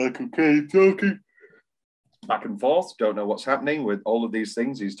Michael K talking back and forth. Don't know what's happening with all of these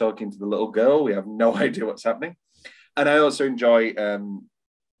things. He's talking to the little girl. We have no idea what's happening. And I also enjoy the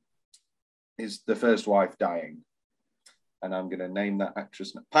first wife dying. And I'm going to name that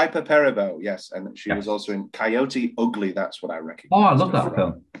actress Piper Perabo. Yes, and she was also in Coyote Ugly. That's what I recognize. Oh, I love that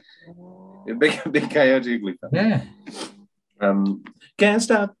film. A big Coyote Ugly film. Yeah. Can't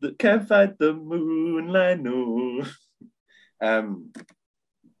fight the moonlight, no.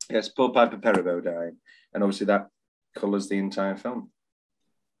 Yes, poor Piper Perabo dying, and obviously that colours the entire film.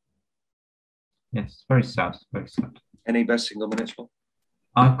 Yes, very sad, very sad. Any best single minutes?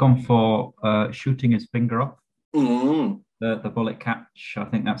 I've gone for shooting his finger off. Mm-hmm. The bullet catch. I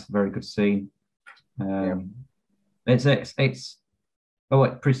think that's a very good scene. It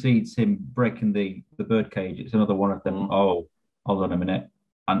precedes him breaking the bird cage. It's another one of them. Oh, hold on a minute,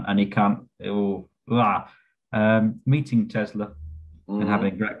 and he can't. Meeting Tesla and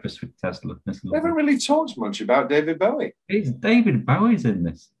having breakfast with Tesla. We haven't really talked much about David Bowie. Is David Bowie's in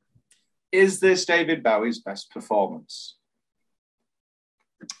this? Is this David Bowie's best performance?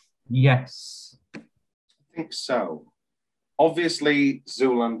 Yes. I think so. Obviously,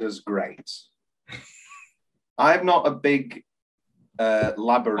 Zoolander's great. I'm not a big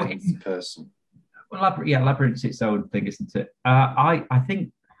Labyrinth person. Well, Labyrinth's its own thing, isn't it? I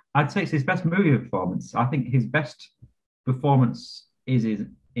think I'd say it's his best movie performance. I think his best performance is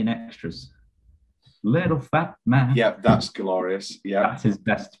in Extras. Little Fat Man. Yeah, that's glorious. Yeah, that's his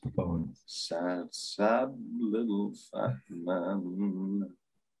best performance. Sad, sad little fat man.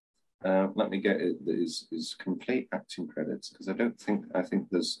 Let me get his complete acting credits, because I think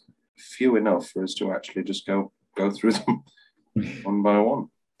there's few enough for us to actually just go through them one by one.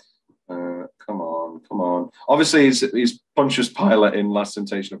 Come on. Obviously, he's Pontius Pilate in Last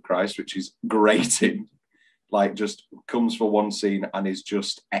Temptation of Christ, which is great in. Like, just comes for one scene and is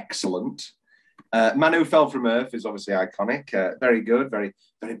just excellent. Man Who Fell from Earth is obviously iconic. Very good, very,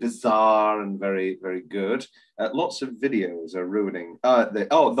 very bizarre and very, very good. Lots of videos are ruining.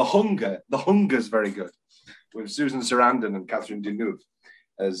 The Hunger. The Hunger's very good. With Susan Sarandon and Catherine Deneuve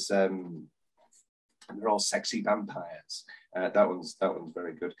as they're all sexy vampires. That one's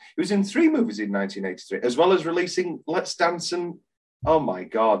very good. He was in 3 movies in 1983, as well as releasing Let's Dance and oh my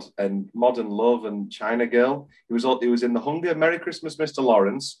God, and Modern Love and China Girl. He was in The Hunger, Merry Christmas, Mr.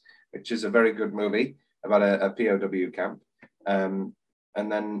 Lawrence, which is a very good movie about a POW camp. And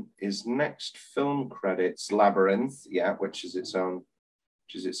then his next film credits, Labyrinth, which is its own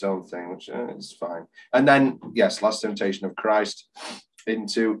thing, which is fine. And then yes, Last Temptation of Christ.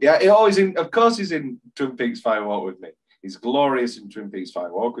 Of course he's in Twin Peaks Fire Walk with Me. He's glorious in Twin Peaks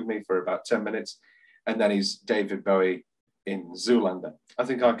Fire Walk with Me for about 10 minutes. And then he's David Bowie in Zoolander. I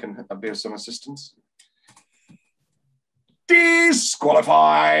think I can be of some assistance.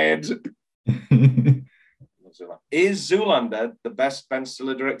 Disqualified! Is Zoolander the best Ben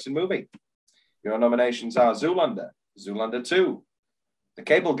Stiller directed movie? Your nominations are Zoolander, Zoolander 2, The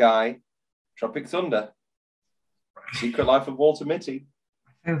Cable Guy, Tropic Thunder, Secret Life of Walter Mitty.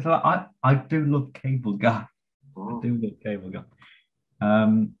 I do love Cable Guy. I do love Cable Guy.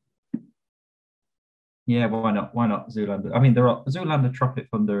 Yeah, why not? Why not Zoolander? I mean, there are Zoolander, Tropic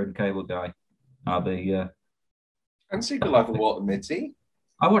Thunder, and Cable Guy are the and Secret Life of Walter Mitty.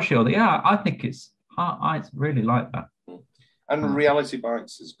 I watched it all. Yeah, I think I really like that. And Reality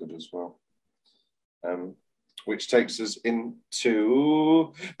Bites is good as well. Which takes us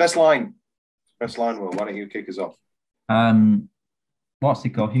into best line. Best line, Will. Why don't you kick us off? What's he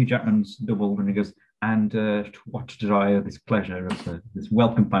called? Hugh Jackman's double when he goes, and what did I owe this pleasure of this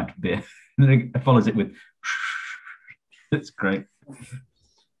welcome pint of beer? And then he follows it with It's great. Do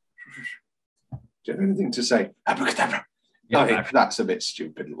you have anything to say? Abracadabra. Yeah, Okay, that's a bit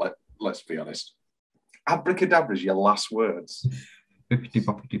stupid. Let's be honest. Abracadabra is your last words. Bippity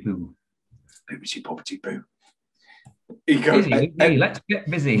boppity boo. Bippity boppity boo. He goes, Hey, let's get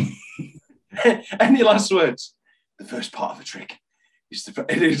busy. Any last words? The first part of the trick is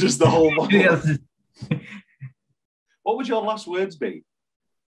it is just the whole model. What would your last words be?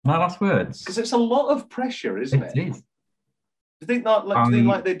 My last words? Because it's a lot of pressure, isn't it? It is. Do you think that? Do you think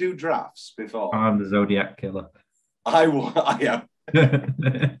like they do drafts before? I'm the Zodiac Killer. I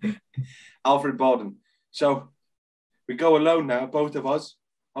am. Alfred Borden. So we go alone now, both of us.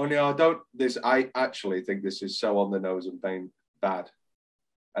 Only I actually think this is so on the nose and bad.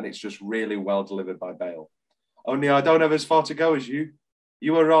 And it's just really well delivered by Bale. Only I don't have as far to go as you.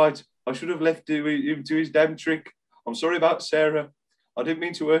 You were right. I should have left him to his damn trick. I'm sorry about Sarah. I didn't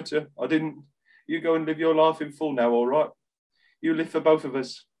mean to hurt her. I didn't. You go and live your life in full now, all right? You live for both of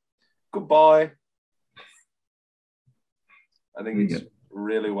us. Goodbye. I think it's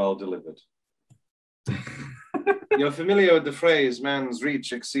really well delivered. You're familiar with the phrase, man's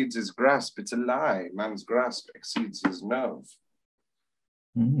reach exceeds his grasp. It's a lie. Man's grasp exceeds his nerve.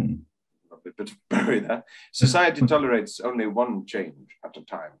 Lovely bit of bury there. Society tolerates only one change at a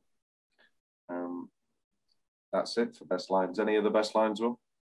time. That's it for best lines. Any other best lines, Will?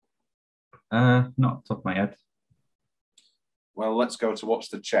 Not off the top of my head. Well, let's go to what's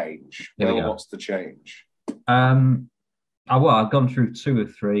the change. Well, what's the change? I've gone through 2 or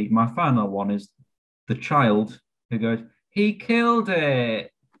 3. My final one is the child who goes, he killed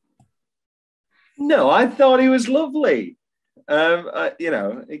it. No, I thought he was lovely.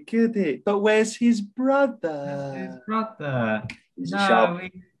 He killed it. But where's his brother? His brother. He's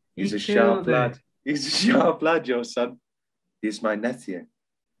a sharp lad. He's a sharp lad, your son. He's my nephew.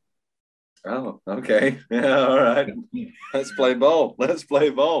 Oh, okay. Yeah, all right. Let's play ball.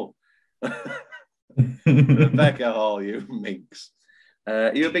 Rebecca Hall, you minx.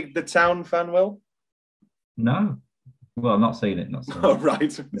 Are you a big The Town fan, Will? No. Well, I'm not seeing it. Oh,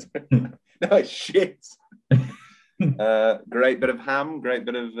 right. No, shit. Great bit of Ham, great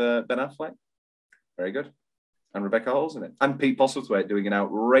bit of Ben Affleck. Very good. And Rebecca Hall's in it. And Pete Postlethwaite doing an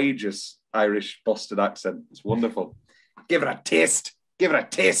outrageous Irish Boston accent. It's wonderful. Give it a taste.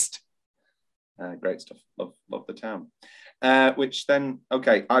 Great stuff. Love The Town. Which then,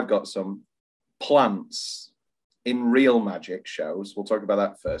 okay, I've got some plants in real magic shows. We'll talk about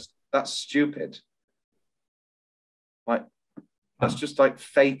that first. That's stupid. That's just like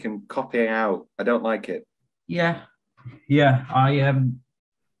fake and copying out. I don't like it. Yeah. I Have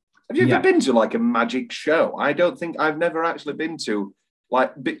you ever been to like a magic show? I've never actually been to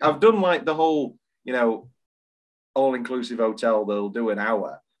I've done like the whole, all-inclusive hotel. They'll do an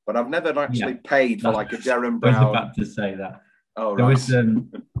hour, but I've never actually paid for like a Derren Brown. I was about to say that. Oh, right.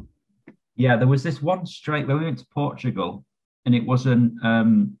 There was this one straight when we went to Portugal, and it wasn't.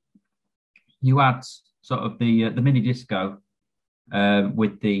 You had sort of the mini disco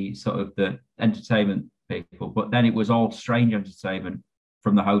with the sort of the entertainment people, but then it was all strange entertainment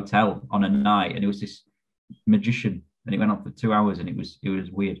from the hotel on a night, and it was this magician, and it went on for 2 hours, and it was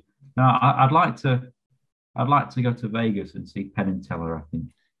weird. No, I'd like to go to Vegas and see Penn and Teller. I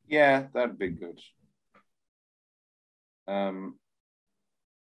think. Yeah, that'd be good.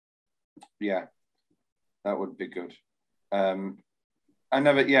 Yeah, that would be good. Dynamo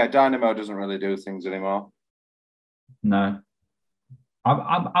doesn't really do things anymore. No,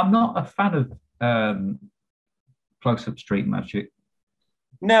 I'm not a fan of close-up street magic.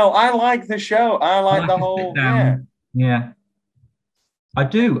 No, I like the show. I like the whole. Yeah, I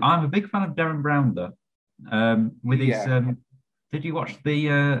do. I'm a big fan of Derren Brown, though. With his, did you watch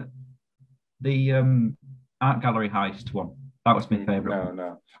the art gallery heist one? That was my favourite.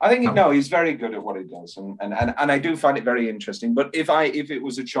 No. I think he's very good at what he does, and I do find it very interesting. But if it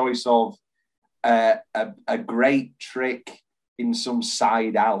was a choice of a great trick in some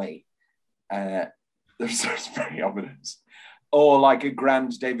side alley, there's very ominous. Or like a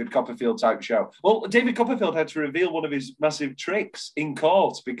grand David Copperfield type show. Well, David Copperfield had to reveal one of his massive tricks in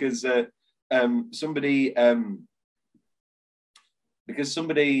court because somebody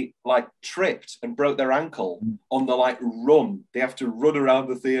like tripped and broke their ankle on the run. They have to run around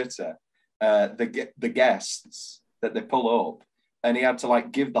the theatre, the guests that they pull up, and he had to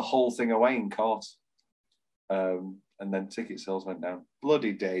give the whole thing away in court. And then ticket sales went down.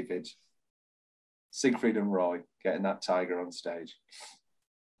 Bloody David. Siegfried and Roy getting that tiger on stage.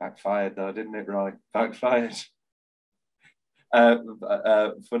 Backfired though, didn't it, Roy? Backfired.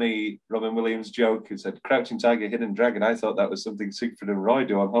 Funny Robin Williams joke who said, Crouching Tiger, Hidden Dragon. I thought that was something Siegfried and Roy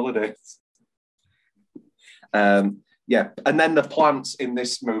do on holidays. Yeah, and then the plants in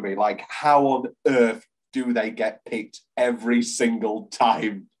this movie, like, how on earth do they get picked every single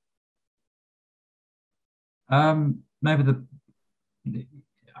time? Maybe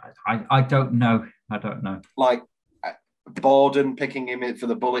I don't know. I don't know. Like Borden picking him in for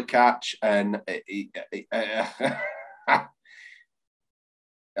the bullet catch, and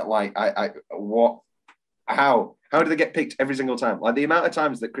like what? How do they get picked every single time? Like the amount of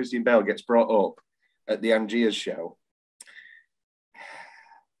times that Christian Bale gets brought up at the Angiers show.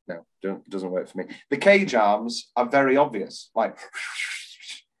 No, doesn't work for me. The cage arms are very obvious. Like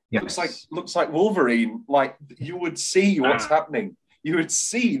yes. looks like Wolverine. Like you would see what's happening. You would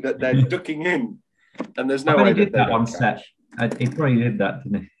see that they're ducking in, and there's no way he did that on catch. set. He probably did that,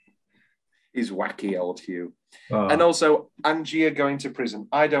 didn't he? He's wacky old Hugh. Oh. And also Angier going to prison.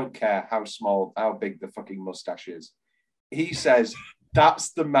 I don't care how big the fucking mustache is. He says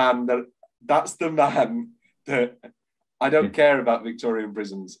that's the man that I don't care about Victorian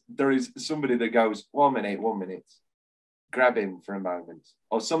prisons. There is somebody that goes, 1 minute, grab him for a moment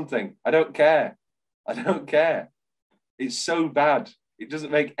or something. I don't care. It's so bad. It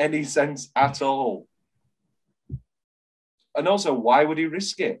doesn't make any sense at all. And also, why would he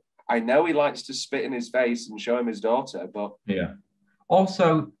risk it? I know he likes to spit in his face and show him his daughter, but... Yeah.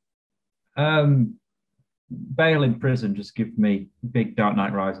 Also, Bale in prison just gives me big Dark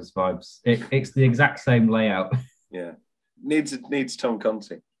Knight Rises vibes. It's the exact same layout. Yeah. Needs Tom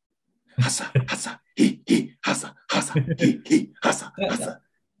Conti. Hassa, hassa, he, hassa, hassa, he, hassa, hassa.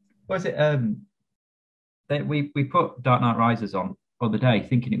 Was it? We put Dark Knight Rises on the other day,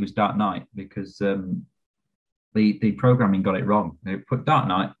 thinking it was Dark Knight because the programming got it wrong. They put Dark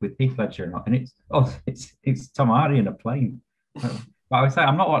Knight with Heath Ledger on, and it's Tom Hardy in a plane. But I would say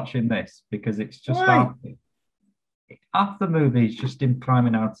I'm not watching this because it's just half the movie is just him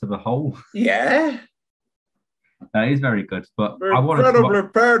climbing out of a hole. Yeah. It's very good, but incredibly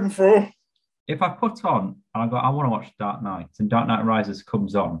painful. If I put on and I want to watch Dark Knight and Dark Knight Rises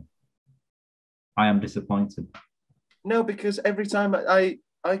comes on, I am disappointed. No, because every time I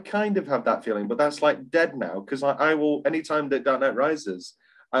kind of have that feeling, but that's like dead now because I will, anytime that Dark Knight Rises,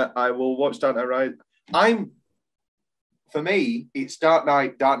 I will watch Dark Knight Rises. For me, it's Dark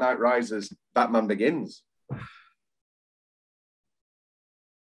Knight Rises, Batman Begins.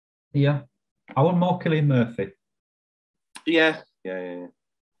 Yeah. I want more Cillian Murphy. Yeah. Here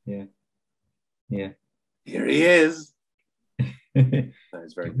he is. That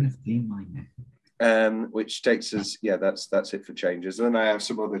is very good. Which takes us, that's it for changes. And then I have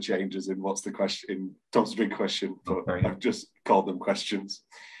some other changes in what's the question, Tom's big question, but I've just called them questions.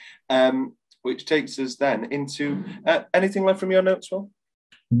 Which takes us then into anything left from your notes, Will?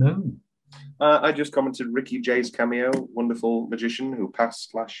 No. I just commented Ricky Jay's cameo, wonderful magician who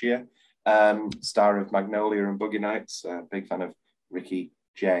passed last year, star of Magnolia and Boogie Nights. Big fan of Ricky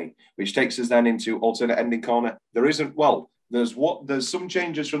Jay. Which takes us then into alternate ending corner. There's some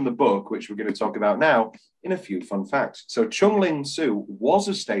changes from the book, which we're going to talk about now in a few fun facts. So Chung Ling Soo was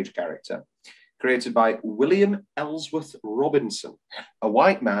a stage character created by William Ellsworth Robinson, a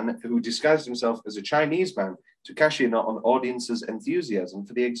white man who disguised himself as a Chinese man to cash in on audiences' enthusiasm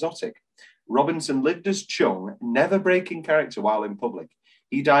for the exotic. Robinson lived as Chung, never breaking character while in public.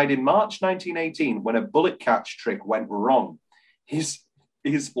 He died in March 1918 when a bullet catch trick went wrong. His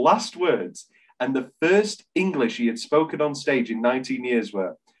last words and the first English he had spoken on stage in 19 years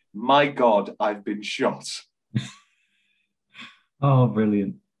were, "My God, I've been shot." Oh,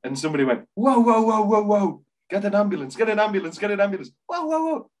 brilliant. And somebody went, whoa, whoa, whoa, whoa, whoa. Get an ambulance, get an ambulance, get an ambulance. Whoa, whoa,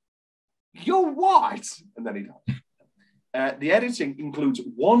 whoa. You're what? And then he died. The editing includes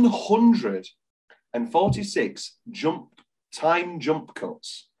 146 time jump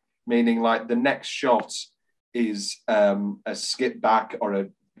cuts, meaning like the next shot is a skip back or a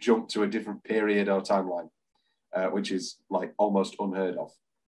jump to a different period or timeline, which is like almost unheard of.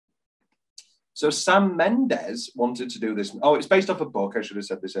 So Sam Mendes wanted to do this. Oh, it's based off a book. I should have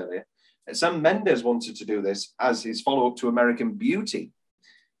said this earlier. Sam Mendes wanted to do this as his follow-up to American Beauty.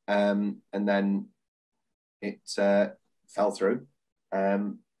 And then it fell through.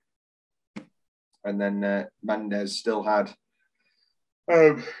 And then Mendes still had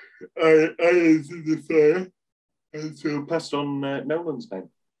and so passed on Nolan's name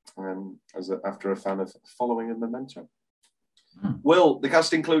after a fan of Following and Memento. Will, the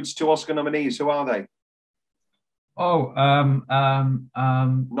cast includes 2 Oscar nominees. Who are they?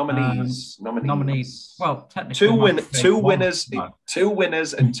 Nominees. Well, technically, two winners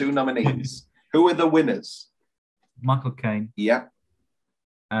and 2 nominees. Who are the winners? Michael Caine. Yeah.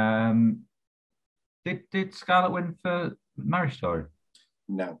 Did Scarlett win for Marriage Story?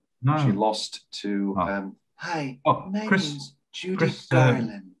 No. She lost to Hi, Oh, my Chris- name's Judy Chris,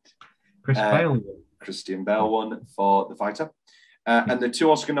 Garland. Chris Bale. Christian Bale won for The Fighter. And the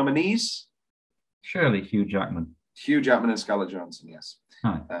two Oscar nominees, Surely Hugh Jackman. Hugh Jackman and Scarlett Johansson, yes.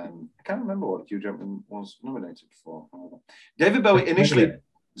 Hi. I can't remember what Hugh Jackman was nominated for. David Bowie initially...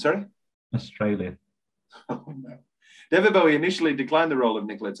 Sorry? Australia. Oh, no. David Bowie initially declined the role of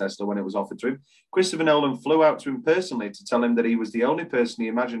Nikola Tesla when it was offered to him. Christopher Nolan flew out to him personally to tell him that he was the only person he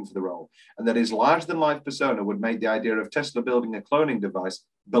imagined for the role and that his larger-than-life persona would make the idea of Tesla building a cloning device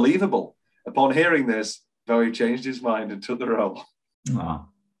believable. Upon hearing this, Bowie changed his mind and took the role. Ah,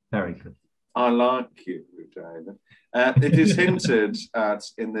 very good. I like you, David. It is hinted at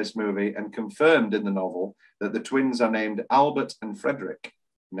in this movie and confirmed in the novel that the twins are named Albert and Frederick,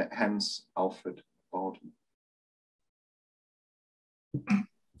 hence Alfred Borden.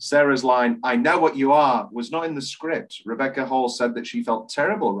 Sarah's line, "I know what you are," was not in the script. Rebecca Hall said that she felt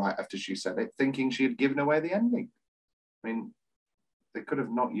terrible right after she said it, thinking she had given away the ending. I mean, they could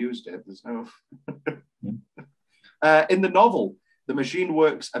have not used it. There's no... in the novel, the machine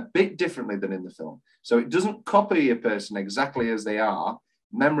works a bit differently than in the film. So it doesn't copy a person exactly as they are,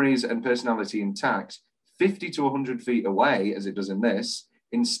 memories and personality intact, 50 to 100 feet away, as it does in this.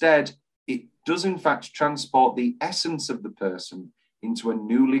 Instead, it does in fact transport the essence of the person into a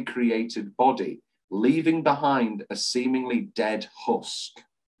newly created body, leaving behind a seemingly dead husk.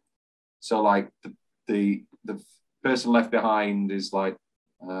 So like the person left behind is like,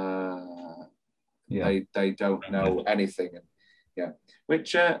 they don't know anything. Yeah,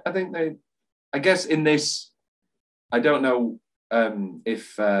 which I think I guess in this, I don't know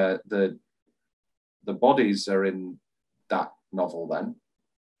if the bodies are in that novel then.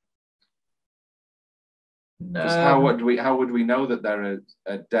 Because how would we know that they're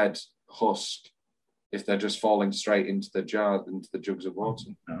a dead husk if they're just falling straight into the jar, into the jugs of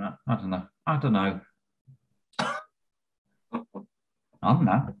water? I don't know. I don't know.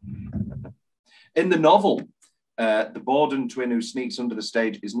 In the novel, the Borden twin who sneaks under the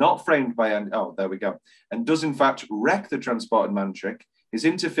stage is not framed by there we go, and does in fact wreck the transported man trick. His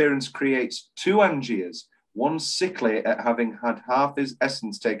interference creates two Angiers, one sickly at having had half his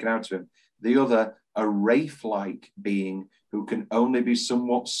essence taken out of him, the other a wraith-like being who can only be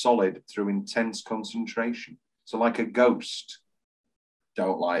somewhat solid through intense concentration. So like a ghost.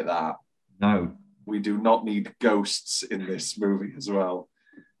 Don't like that. No. We do not need ghosts in this movie as well.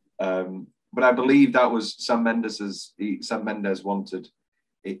 But I believe that was Sam Mendes wanted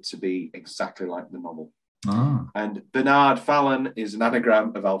it to be exactly like the novel. Ah. And Bernard Fallon is an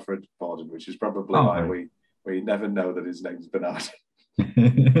anagram of Alfred Borden, which is probably why we never know that his name's Bernard.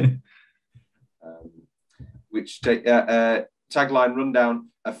 Tagline rundown: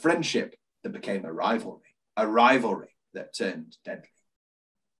 a friendship that became a rivalry that turned deadly.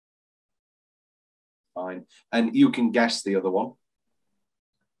 Fine. And you can guess the other one.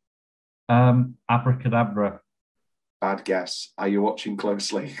 Abracadabra. Bad guess. Are you watching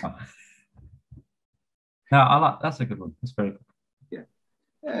closely? No, I like that's a good one. That's very good. Yeah,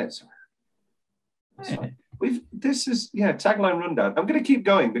 it's fine. This is tagline rundown. I'm going to keep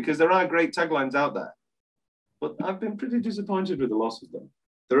going because there are great taglines out there, but I've been pretty disappointed with the loss of them.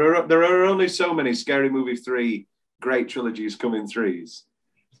 There are only so many Scary Movie 3 great trilogies come in threes,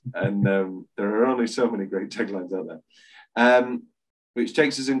 and there are only so many great taglines out there. Which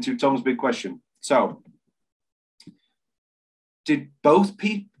takes us into Tom's big question. So, did both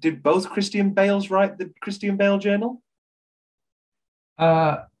Christian Bales write the Christian Bale Journal?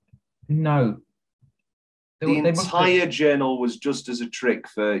 No. The entire journal was just as a trick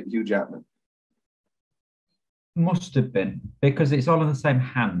for Hugh Jackman. Must have been, because it's all in the same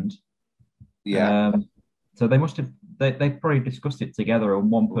hand. Yeah. So they must have. They probably discussed it together, and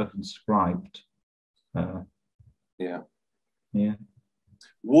one person scribed. Yeah.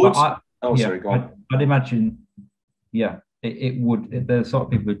 Sorry, go on. I'd imagine, it would. The sort of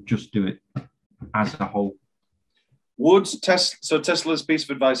people would just do it as a whole. Tesla's piece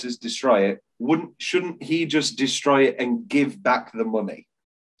of advice is destroy it. Shouldn't he just destroy it and give back the money?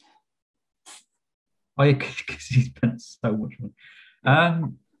 Oh yeah, because he spent so much money.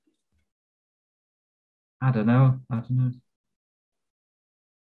 I don't know.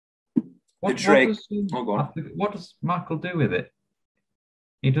 What does Michael do with it?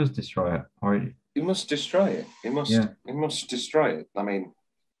 He does destroy it, or he must destroy it. He must destroy it. I mean,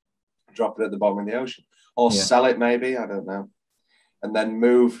 drop it at the bottom of the ocean, or sell it maybe. I don't know, and then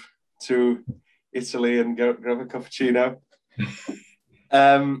move to Italy and go grab a cappuccino.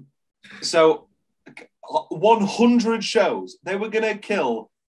 So 100 shows. They were going to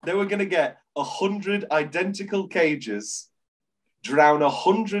get 100 identical cages, drown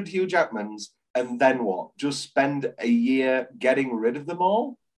 100 Hugh Jackmans, and then what? Just spend a year getting rid of them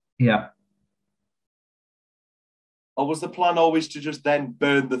all? Yeah. Or was the plan always to just then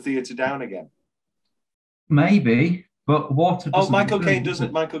burn the theatre down again? Maybe, but water Oh, doesn't... Michael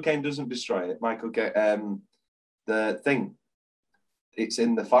Caine doesn't destroy it. The thing, it's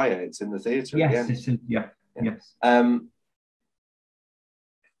in the fire, it's in the theatre. Yes, it is, yeah. Yes.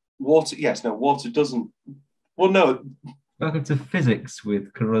 Water doesn't... Well, no. Welcome to physics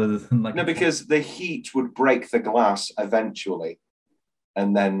with Carruthers and No, because the heat would break the glass eventually,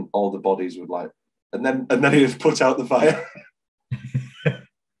 and then all the bodies would and then he'd put out the fire.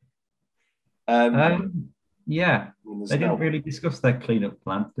 Yeah, they didn't really discuss their cleanup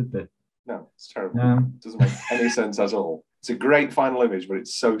plan, did they? No, it's terrible. It doesn't make any sense at all. It's a great final image, but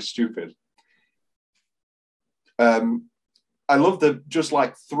it's so stupid. I love the just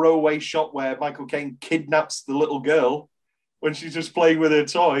like throwaway shot where Michael Caine kidnaps the little girl when she's just playing with her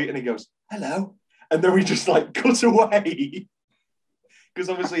toy, and he goes, "Hello," and then we just like cut away because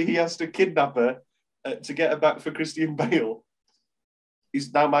obviously he has to kidnap her to get her back for Christian Bale.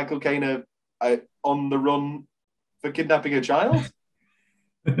 Is now Michael Caine on the run for kidnapping a child?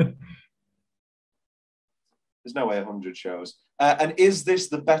 There's no way 100 shows. And is this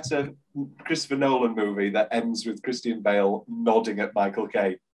the better Christopher Nolan movie that ends with Christian Bale nodding at Michael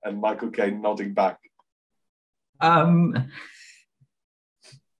Caine and Michael Caine nodding back? I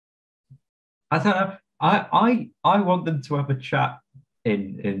don't know. I want them to have a chat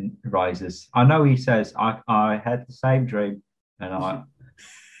in Rises. I know he says I had the same dream and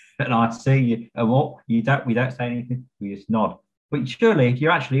I see you, and what we don't say anything, we just nod. But surely, if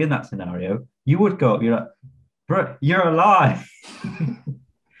you're actually in that scenario, you would go. You're like, bro, you're alive.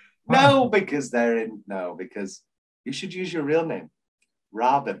 No, because because you should use your real name,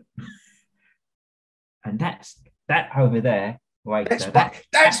 Robin. And that over there. Wait, that's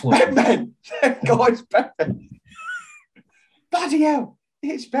Batman. God, it's Batman. Bloody hell,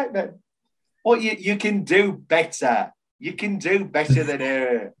 it's Batman. What you can do better. You can do better than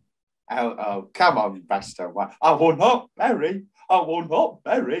her. Oh, come on, bastard. I will not bury.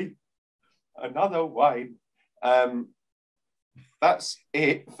 Another wine. That's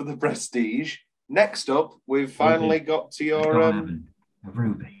it for the Prestige. Next up, we've finally got to your... a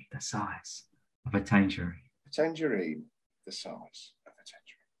ruby the size of a tangerine. Tangerine the size of a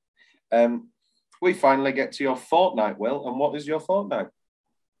tangerine. We finally get to your fortnight, Will. And what is your fortnight?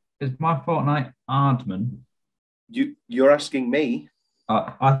 Is my fortnight Aardman? You're asking me?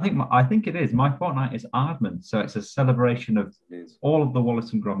 I think it is. My fortnight is Aardman, so it's a celebration of all of the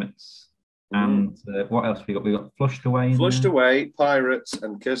Wallace and Gromits. And what else we got? We got Flushed Away. Flushed Away, Pirates,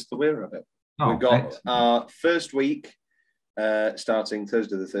 and Curse the Weir Rabbit. We've got our first week starting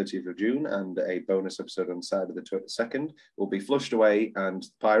Thursday the 30th of June, and a bonus episode on Saturday the 22nd will be Flushed Away and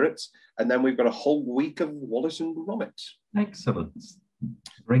Pirates. And then we've got a whole week of Wallace and Gromit. Excellent.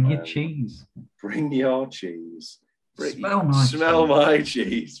 Bring your cheese. Bring your cheese. Smell my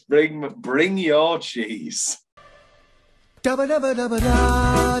cheese. Bring your cheese. Dabba dabba dabba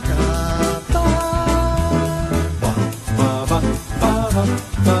da